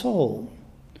of the soul,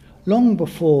 long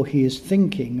before he is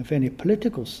thinking of any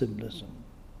political symbolism.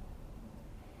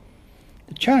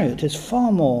 The chariot is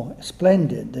far more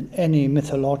splendid than any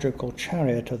mythological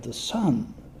chariot of the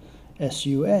sun,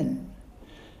 S-U-N.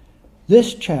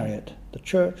 This chariot, the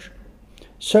church,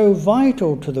 so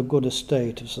vital to the good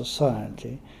estate of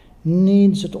society,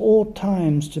 needs at all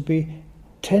times to be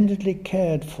tenderly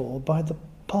cared for by the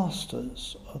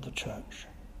pastors of the church.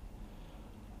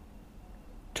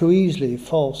 Too easily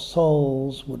false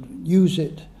souls would use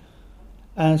it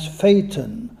as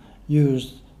Phaeton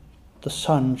used the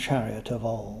sun chariot of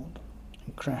old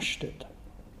and crashed it.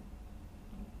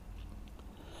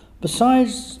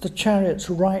 Besides the chariot's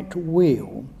right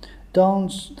wheel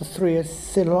dance the three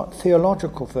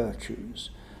theological virtues,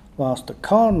 whilst the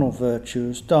cardinal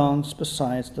virtues dance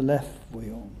besides the left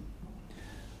wheel.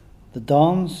 The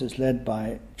dance is led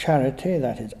by Charity,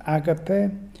 that is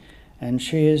Agape, and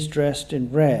she is dressed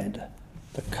in red,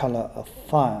 the colour of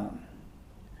fire.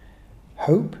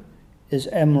 Hope is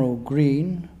emerald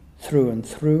green through and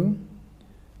through.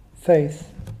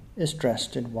 Faith is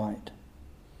dressed in white.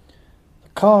 The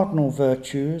cardinal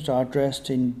virtues are dressed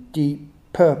in deep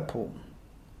purple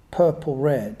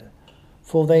red,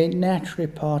 for they naturally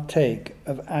partake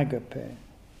of agape.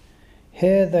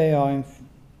 Here they are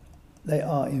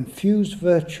infused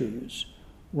virtues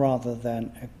rather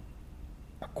than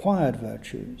acquired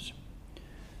virtues.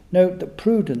 Note that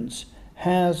prudence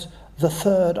has the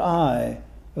third eye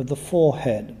of the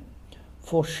forehead,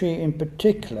 for she in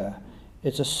particular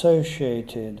is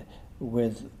associated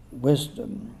with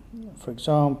wisdom. For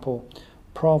example,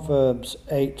 Proverbs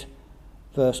 8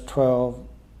 verse 12,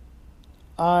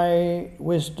 I,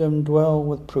 wisdom, dwell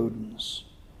with prudence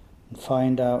and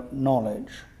find out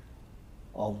knowledge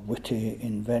of witty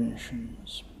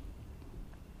inventions.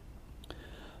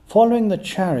 Following the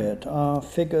chariot are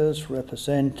figures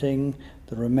representing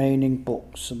the remaining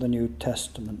books of the New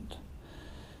Testament.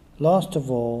 Last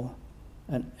of all,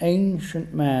 an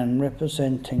ancient man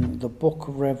representing the book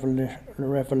of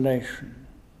Revelation.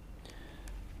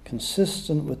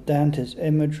 Consistent with Dante's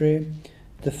imagery,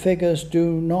 the figures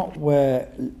do not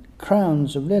wear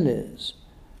crowns of lilies,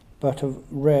 but of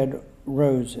red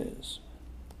roses.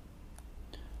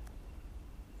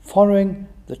 Following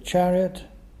the chariot,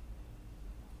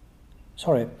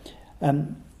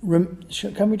 can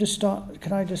we just start?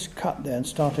 Can I just cut there and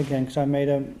start again because I made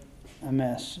a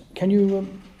mess? Can you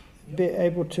be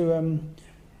able to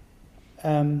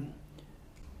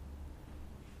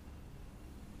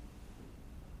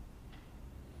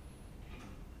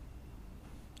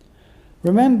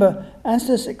remember, as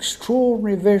this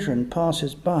extraordinary vision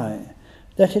passes by,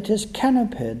 that it is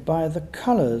canopied by the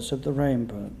colours of the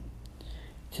rainbow.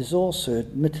 It is also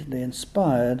admittedly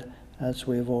inspired, as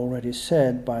we have already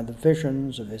said, by the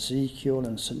visions of Ezekiel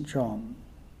and St. John.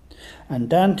 And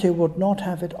Dante would not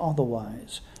have it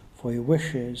otherwise, for he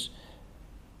wishes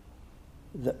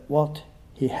that what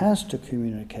he has to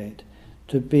communicate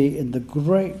to be in the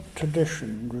great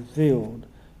tradition revealed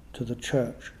to the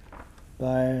Church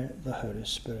by the Holy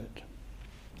Spirit.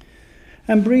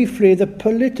 And briefly, the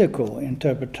political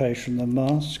interpretation of the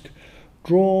Masque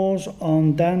draws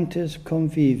on Dante's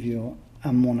Convivio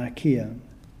and Monarchia.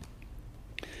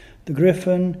 The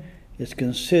griffin is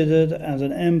considered as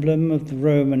an emblem of the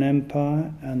Roman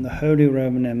Empire and the Holy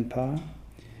Roman Empire.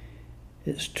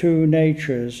 Its two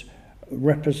natures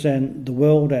represent the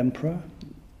world emperor,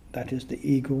 that is the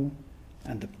eagle,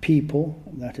 and the people,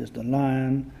 that is the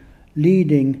lion,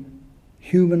 leading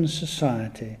human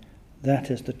society, that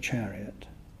is the chariot.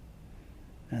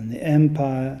 And the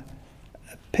empire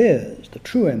appears, the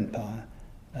true empire,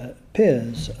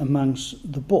 appears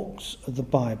amongst the books of the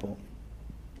Bible.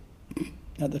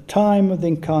 At the time of the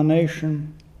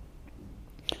Incarnation,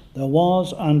 there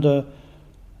was, under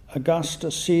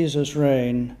Augustus Caesar's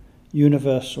reign,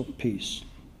 universal peace.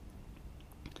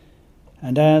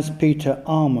 And as Peter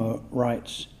Armour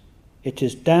writes, it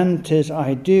is Dante's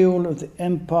ideal of the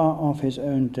empire of his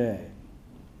own day,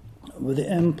 with the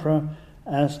emperor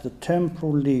as the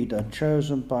temporal leader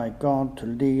chosen by God to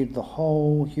lead the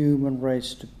whole human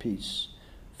race to peace,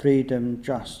 freedom,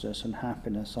 justice, and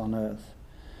happiness on earth,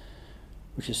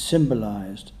 which is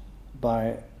symbolized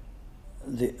by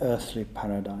the earthly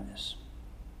paradise.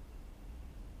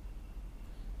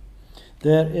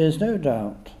 There is no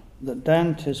doubt that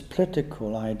Dante's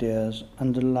political ideas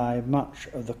underlie much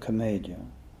of the Commedia,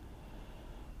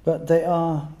 but they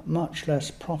are much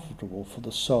less profitable for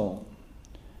the soul,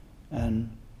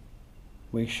 and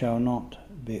we shall not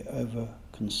be over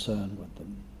concerned with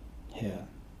them here.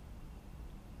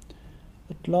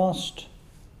 At last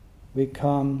we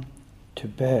come to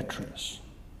Beatrice.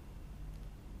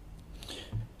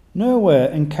 Nowhere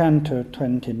in Canto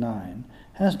 29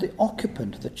 has the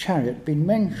occupant of the chariot been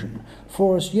mentioned,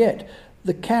 for as yet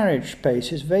the carriage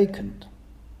space is vacant.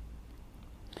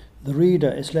 The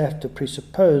reader is left to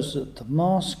presuppose that the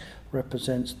mask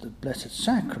represents the Blessed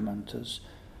Sacrament as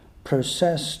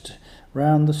processed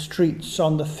round the streets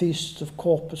on the feast of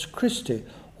Corpus Christi,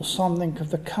 or something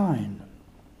of the kind,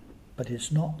 but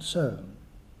it's not so.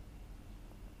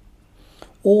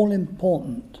 All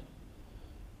important,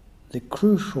 the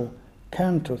crucial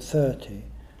Canto 30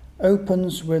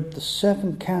 opens with the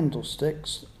 7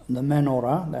 candlesticks, the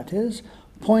menorah that is,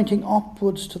 pointing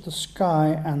upwards to the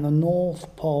sky and the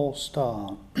North Pole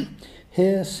star,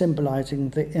 here symbolizing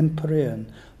the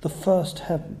Empyrean, the first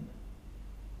heaven.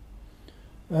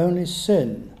 Only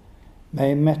sin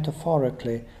may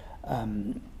metaphorically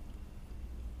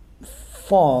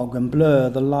fog and blur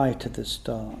the light of this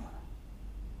star.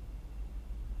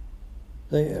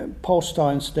 The pole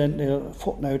star, incidentally, a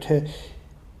footnote here,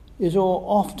 is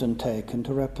often taken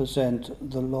to represent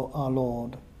our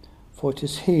Lord, for it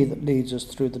is He that leads us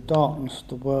through the darkness of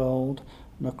the world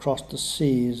and across the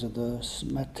seas of this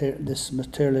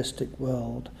materialistic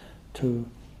world to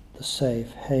the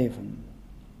safe haven.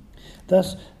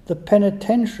 Thus, the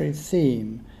penitentiary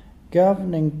theme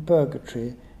governing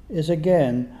purgatory is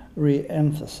again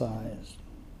re-emphasized.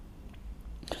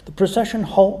 The procession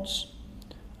halts,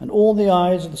 and all the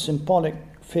eyes of the symbolic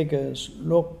figures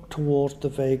look towards the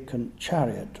vacant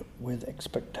chariot with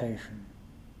expectation.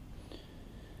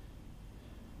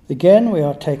 Again, we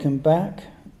are taken back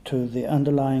to the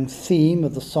underlying theme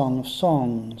of the Song of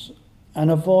Songs,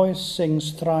 and a voice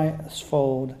sings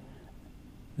thricefold,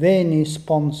 Veni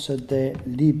sponsa de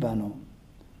Libano.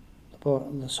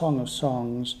 The Song of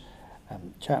Songs,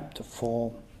 chapter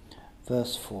 4,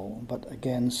 verse 4, but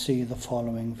again see the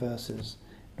following verses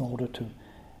in order to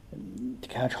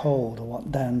catch hold of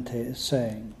what Dante is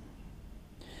saying.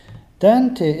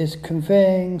 Dante is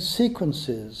conveying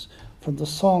sequences from the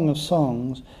Song of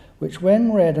Songs which,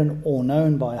 when read or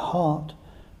known by heart,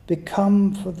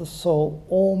 become for the soul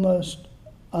almost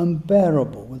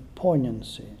unbearable with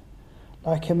poignancy,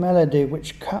 like a melody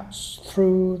which cuts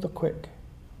through the quick.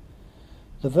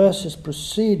 The verses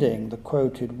preceding the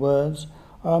quoted words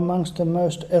are amongst the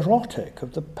most erotic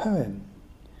of the poem.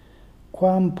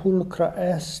 Quam pulchra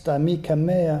est, amica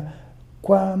mea,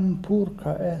 quam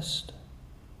pulchra est.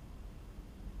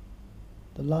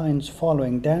 The lines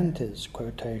following Dante's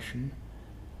quotation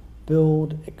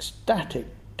build ecstatic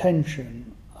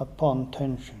tension upon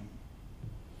tension.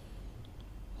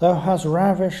 Thou hast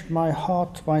ravished my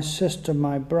heart, my sister,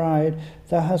 my bride.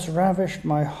 Thou hast ravished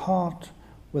my heart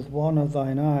with one of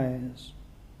thine eyes.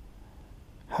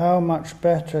 How much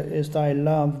better is thy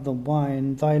love than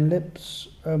wine. Thy lips,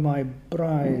 O my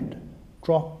bride,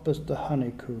 drop as the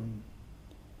honeycomb.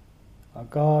 A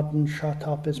garden shut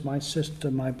up is my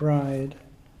sister, my bride.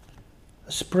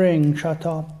 A spring shut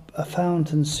up, a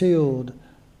fountain sealed.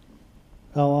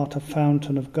 Thou art a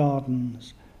fountain of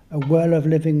gardens, a well of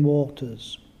living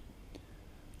waters.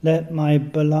 Let my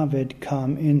beloved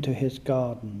come into his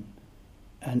garden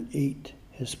and eat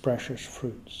his precious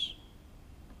fruits.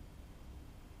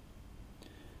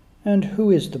 And who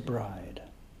is the bride?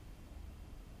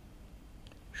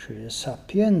 She is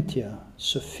Sapientia,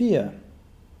 Sophia.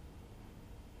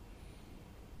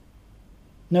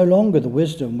 No longer the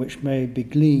wisdom which may be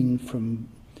gleaned from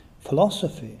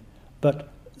philosophy, but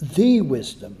the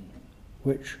wisdom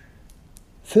which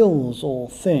fills all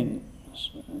things.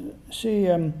 See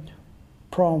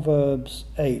Proverbs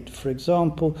 8, for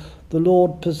example, the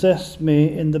Lord possessed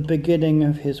me in the beginning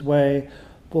of his way,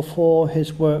 before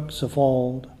his works of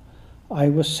old. I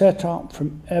was set up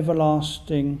from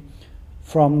everlasting,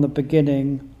 from the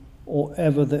beginning, or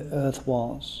ever the earth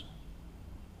was.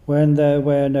 When there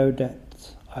were no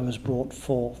depths, I was brought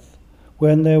forth.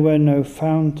 When there were no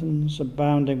fountains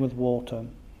abounding with water,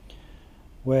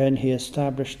 when he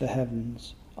established the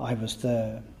heavens, I was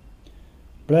there.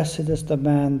 Blessed is the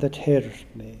man that heareth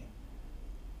me,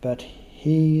 but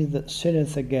He that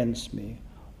sinneth against me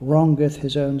wrongeth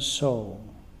his own soul.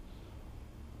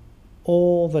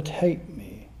 All that hate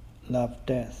me love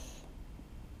death.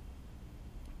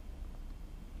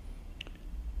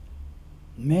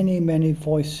 Many, many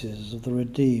voices of the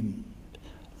redeemed,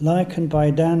 likened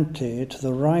by Dante to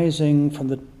the rising from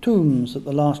the tombs at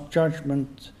the Last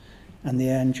Judgment, and the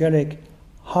angelic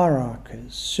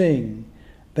hierarchies sing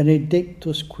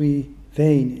Benedictus qui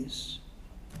venis,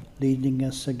 leading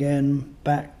us again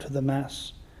back to the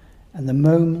Mass and the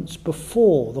moments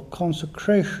before the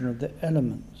consecration of the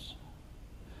elements.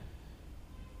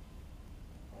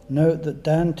 Note that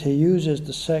Dante uses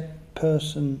the second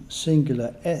person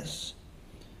singular es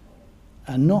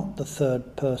and not the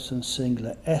third person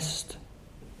singular est,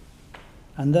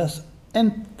 and thus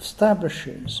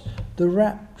establishes the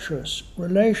rapturous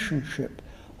relationship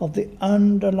of the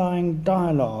underlying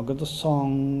dialogue of the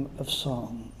Song of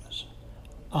Songs,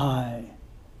 I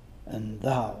and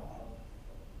thou.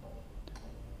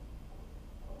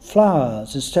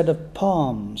 Flowers instead of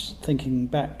palms, thinking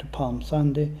back to Palm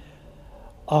Sunday,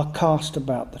 are cast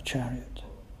about the chariot.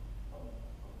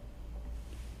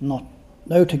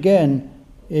 Note again,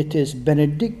 it is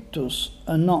Benedictus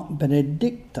and not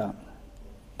Benedicta.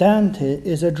 Dante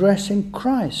is addressing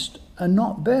Christ and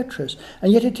not Beatrice,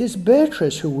 and yet it is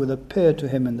Beatrice who will appear to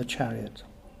him in the chariot.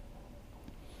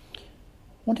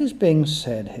 What is being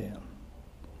said here?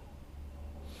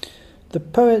 The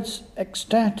poet's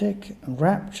ecstatic and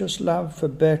rapturous love for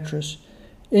Beatrice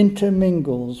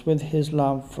intermingles with his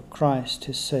love for Christ,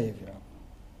 his Saviour.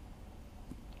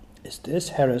 Is this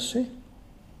heresy?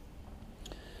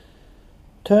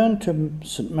 Turn to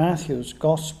St. Matthew's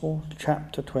Gospel,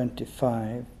 chapter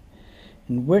 25,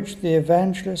 in which the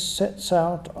evangelist sets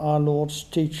out our Lord's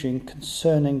teaching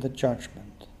concerning the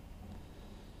judgment.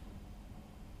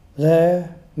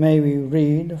 There may we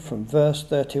read from verse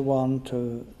 31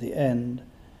 to the end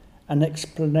an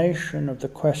explanation of the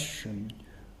question,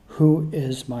 who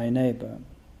is my neighbour,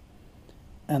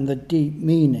 and the deep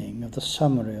meaning of the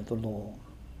summary of the law.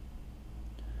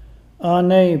 Our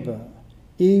neighbour,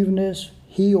 even as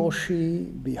he or she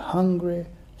be hungry,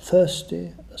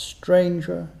 thirsty, a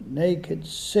stranger, naked,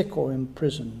 sick or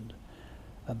imprisoned,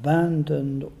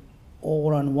 abandoned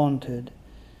or unwanted,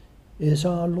 is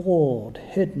our Lord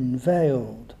hidden,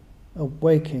 veiled,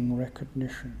 awaking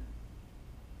recognition.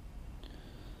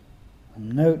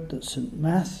 And note that St.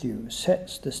 Matthew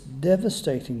sets this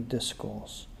devastating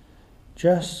discourse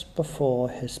just before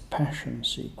his passion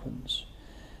sequence,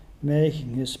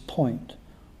 making his point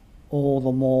all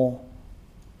the more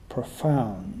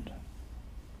profound,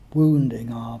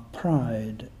 wounding our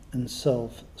pride and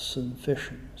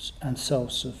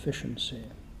self-sufficiency.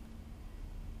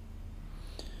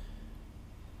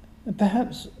 And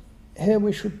perhaps here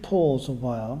we should pause a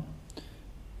while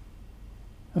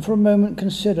and for a moment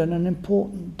consider an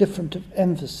important difference of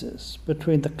emphasis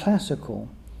between the classical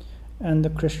and the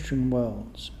Christian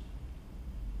worlds.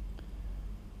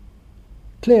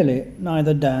 Clearly,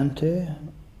 neither Dante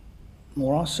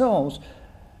nor ourselves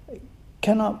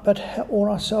cannot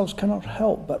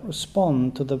help but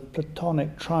respond to the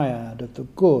Platonic triad of the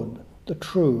good, the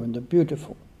true, and the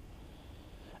beautiful.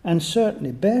 And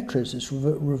certainly Beatrice is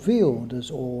revealed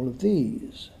as all of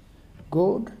these.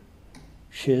 Good,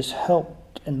 she has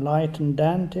helped enlighten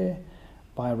Dante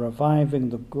by reviving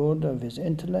the good of his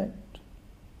intellect.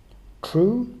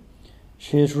 True,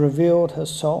 she has revealed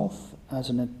herself as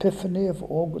an epiphany of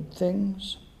all good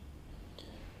things.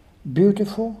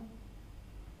 Beautiful,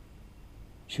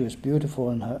 she was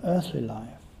beautiful in her earthly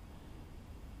life,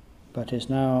 but is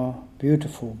now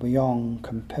beautiful beyond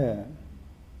compare.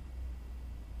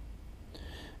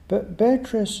 But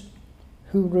Beatrice,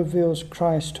 who reveals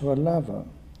Christ to a lover,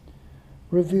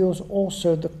 reveals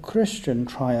also the Christian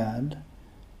triad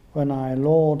when our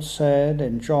Lord said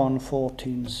in John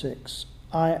 14:6,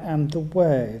 I am the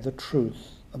way, the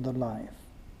truth, and the life.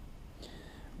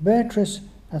 Beatrice,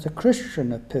 as a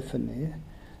Christian epiphany,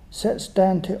 sets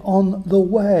Dante on the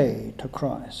way to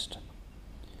Christ.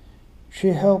 She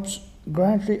helps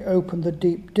gradually open the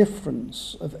deep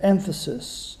difference of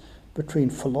emphasis between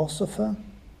philosophy,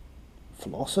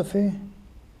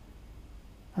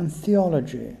 and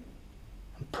theology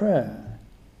and prayer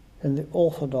in the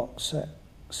orthodox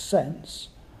sense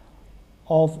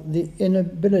of the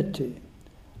inability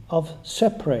of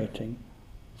separating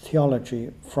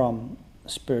theology from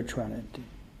spirituality.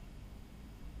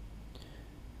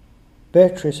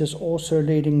 Beatrice is also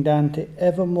leading Dante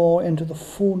ever more into the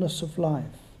fullness of life,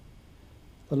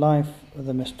 the life of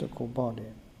the mystical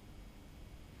body.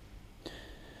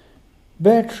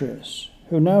 Beatrice,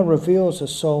 who now reveals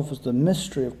herself as the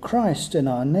mystery of Christ in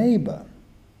our neighbour,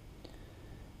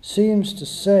 seems to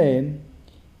say,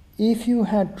 if you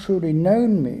had truly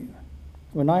known me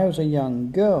when I was a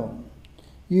young girl,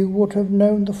 you would have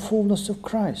known the fullness of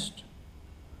Christ.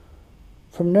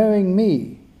 From knowing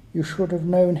me, you should have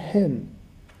known him,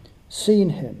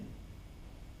 seen him.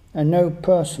 And no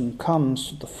person comes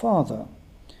to the Father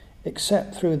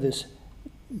except through this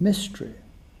mystery,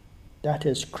 that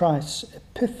is Christ's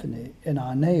epiphany in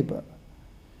our neighbour,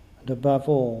 and above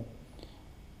all,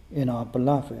 in our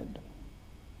beloved.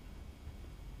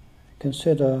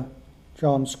 Consider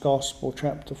John's Gospel,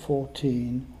 chapter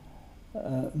 14,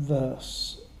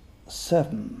 verse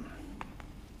 7.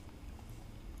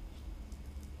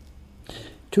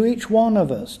 To each one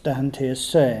of us, Dante is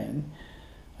saying,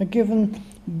 are given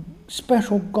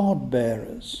special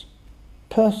God-bearers,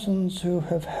 persons who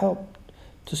have helped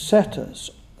to set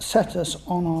us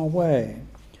on our way,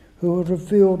 who have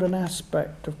revealed an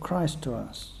aspect of Christ to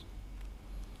us.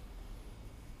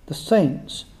 The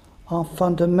saints are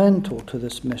fundamental to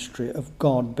this mystery of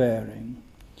God-bearing,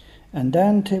 and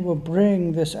Dante will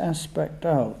bring this aspect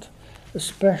out,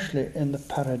 especially in the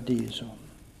Paradiso.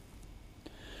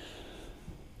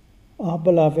 Our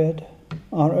beloved,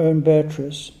 our own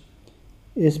Beatrice,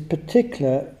 is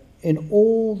particular in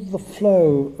all the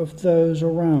flow of those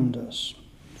around us,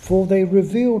 for they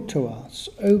revealed to us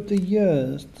over the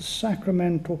years the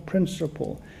sacramental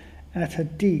principle at a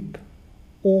deep,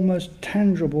 almost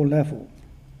tangible level.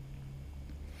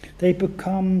 They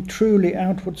become truly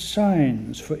outward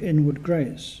signs for inward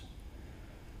grace.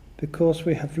 Because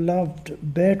we have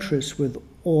loved Beatrice with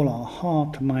all our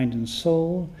heart, mind and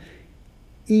soul,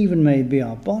 even maybe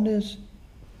our bodies,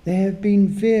 they have been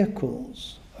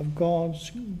vehicles of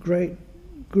God's great,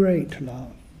 great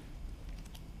love.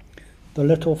 The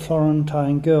little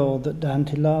Florentine girl that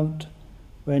Dante loved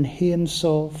when he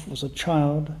himself was a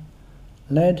child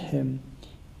led him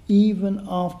even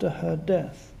after her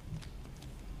death,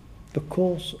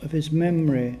 because of his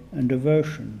memory and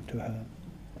devotion to her.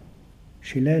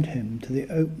 She led him to the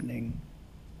opening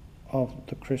of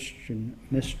the Christian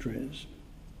mysteries.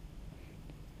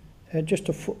 Just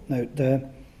a footnote there.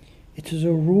 It is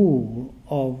a rule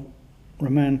of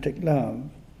romantic love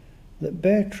that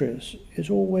Beatrice is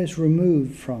always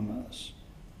removed from us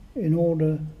in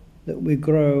order that we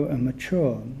grow and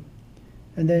mature,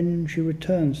 and then she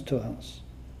returns to us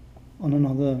on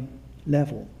another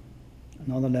level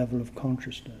of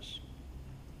consciousness.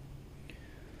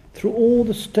 Through all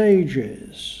the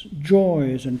stages,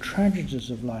 joys and tragedies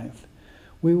of life,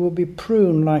 we will be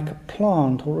pruned like a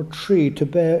plant or a tree to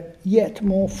bear yet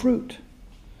more fruit.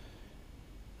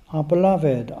 Our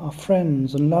beloved, our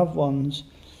friends and loved ones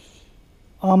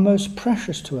are most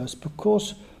precious to us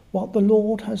because what the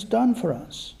Lord has done for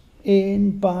us,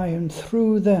 in, by and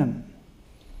through them,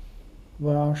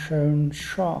 we are shown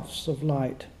shafts of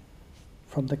light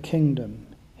from the kingdom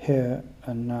here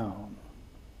and now.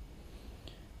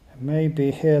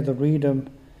 Maybe here the reader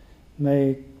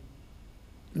may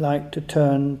like to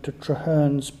turn to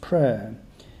Traherne's prayer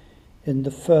in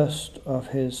the first of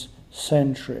his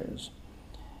centuries,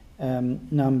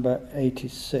 number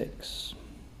 86.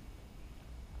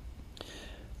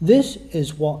 This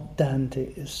is what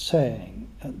Dante is saying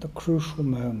at the crucial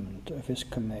moment of his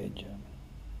Commedia.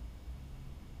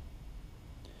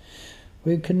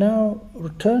 We can now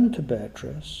return to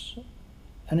Beatrice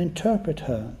and interpret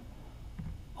her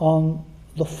on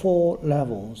the four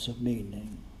levels of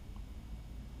meaning.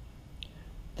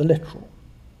 The literal.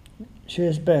 She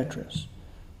is Beatrice,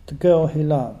 the girl he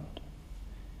loved.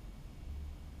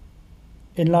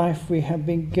 In life we have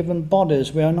been given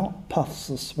bodies, we are not puffs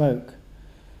of smoke.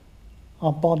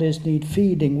 Our bodies need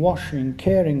feeding, washing,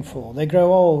 caring for. They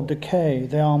grow old, decay,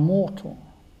 they are mortal.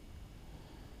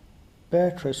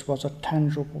 Beatrice was a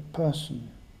tangible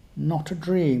person, not a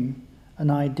dream, an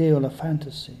ideal, a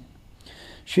fantasy.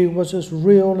 She was as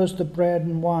real as the bread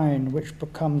and wine which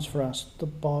becomes for us the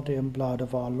body and blood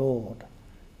of our Lord,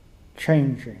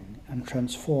 changing and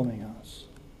transforming us.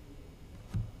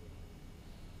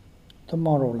 The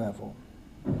moral level.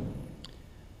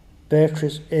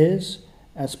 Beatrice is,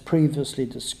 as previously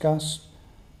discussed,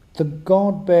 the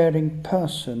God-bearing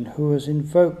person who has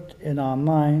invoked in our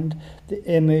mind the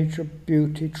image of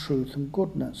beauty, truth and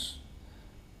goodness.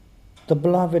 The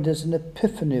beloved is an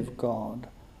epiphany of God,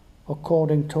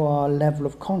 according to our level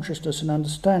of consciousness and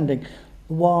understanding,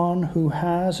 one who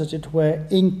has, as it were,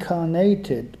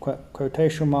 incarnated,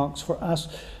 quotation marks, for us,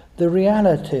 the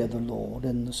reality of the Lord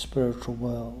in the spiritual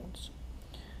worlds,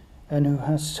 and who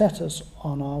has set us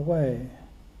on our way.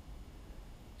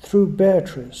 Through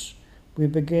Beatrice, we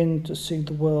begin to see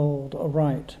the world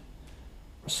aright,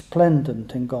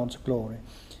 resplendent in God's glory.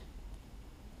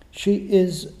 She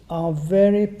is our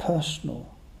very personal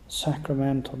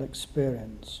sacramental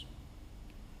experience.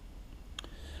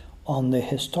 On the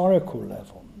historical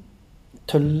level,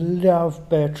 to love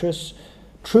Beatrice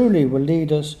truly will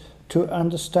lead us to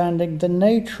understanding the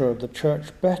nature of the Church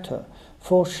better,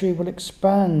 for she will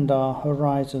expand our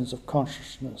horizons of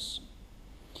consciousness.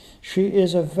 She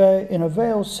is, in a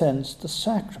veiled sense, the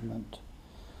sacrament.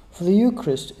 For the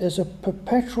Eucharist is a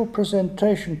perpetual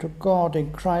presentation to God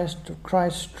in Christ of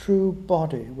Christ's true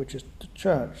body, which is the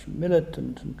Church,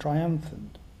 militant and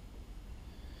triumphant.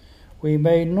 We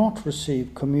may not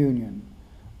receive communion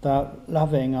without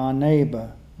loving our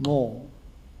neighbour more.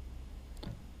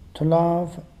 To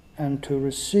love and to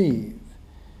receive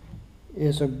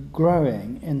is a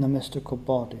growing in the mystical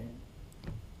body,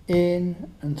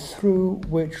 in and through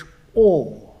which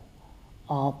all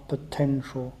are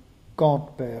potential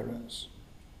God-bearers.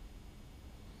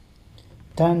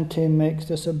 Dante makes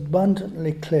this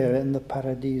abundantly clear in the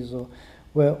Paradiso,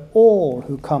 where all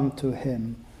who come to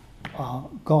him are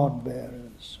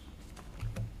God-bearers.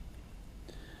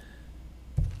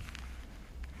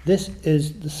 This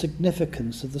is the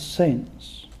significance of the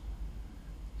saints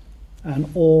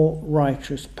and all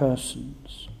righteous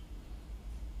persons.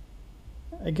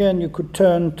 Again, you could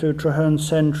turn to Traherne's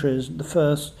Centuries, the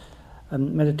first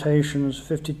Meditations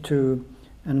 52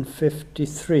 and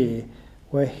 53,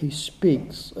 where he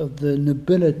speaks of the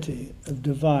nobility of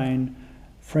divine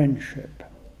friendship.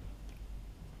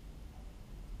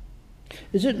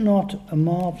 Is it not a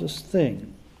marvellous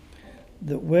thing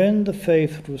that when the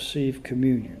faithful receive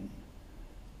communion,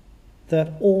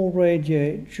 that all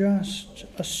radiate just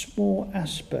a small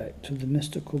aspect of the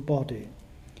mystical body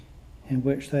in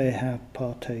which they have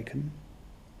partaken?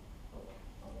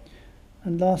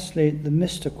 And lastly, the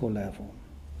mystical level.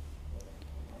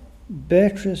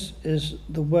 Beatrice is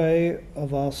the way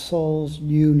of our soul's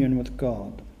union with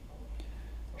God.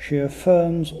 She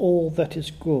affirms all that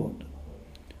is good,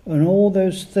 and all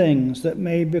those things that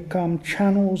may become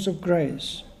channels of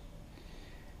grace.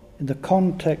 In the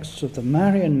context of the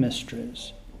Marian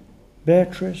mysteries,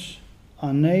 Beatrice,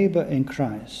 our neighbour in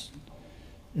Christ,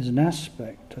 is an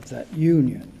aspect of that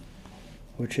union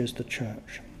which is the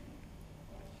Church.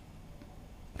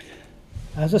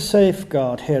 As a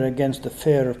safeguard here against the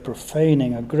fear of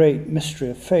profaning a great mystery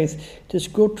of faith, it is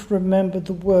good to remember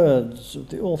the words of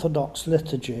the Orthodox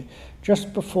liturgy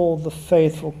just before the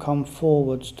faithful come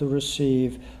forwards to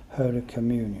receive Holy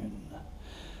Communion.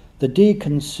 The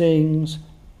deacon sings,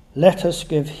 "Let us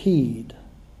give heed,"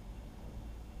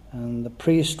 and the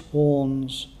priest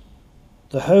warns,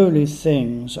 "The holy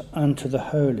things unto the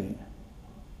holy."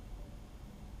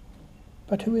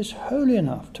 But who is holy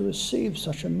enough to receive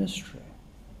such a mystery?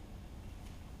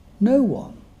 No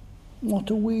one.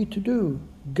 What are we to do?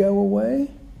 Go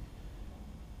away?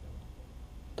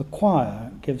 The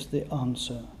choir gives the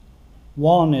answer.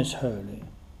 One is holy,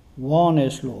 one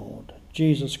is Lord,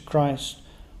 Jesus Christ,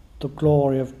 the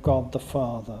glory of God the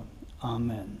Father.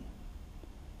 Amen.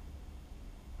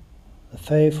 The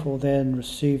faithful then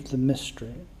receive the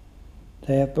mystery.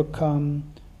 They have become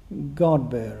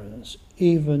God-bearers,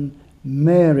 even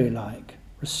Mary-like,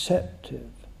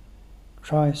 receptive,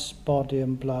 Christ's body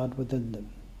and blood within them.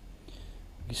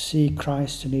 We see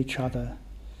Christ in each other.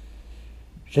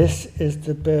 This is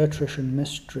the Beatrician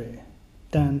mystery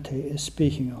Dante is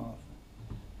speaking of,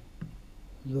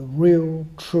 the real,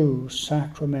 true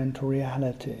sacramental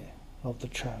reality of the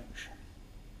Church.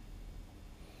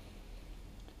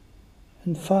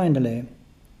 And finally,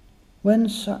 when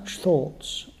such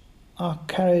thoughts are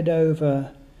carried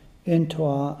over into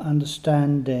our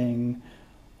understanding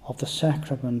of the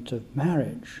sacrament of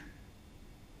marriage,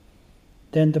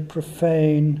 then the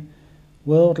profane,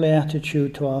 worldly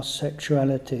attitude to our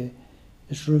sexuality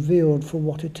is revealed for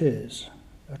what it is,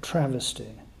 a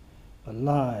travesty, a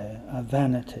lie, a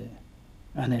vanity,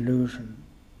 an illusion.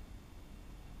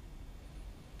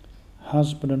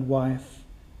 Husband and wife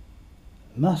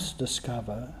must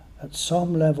discover at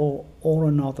some level or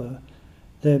another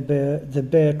the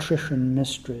Beatrician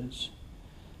mysteries.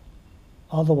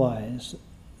 Otherwise,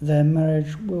 their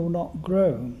marriage will not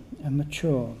grow and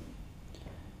mature,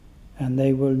 and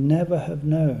they will never have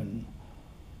known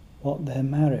what their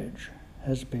marriage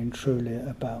has been truly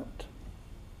about.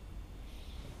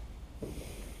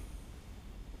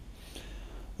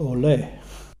 Ole.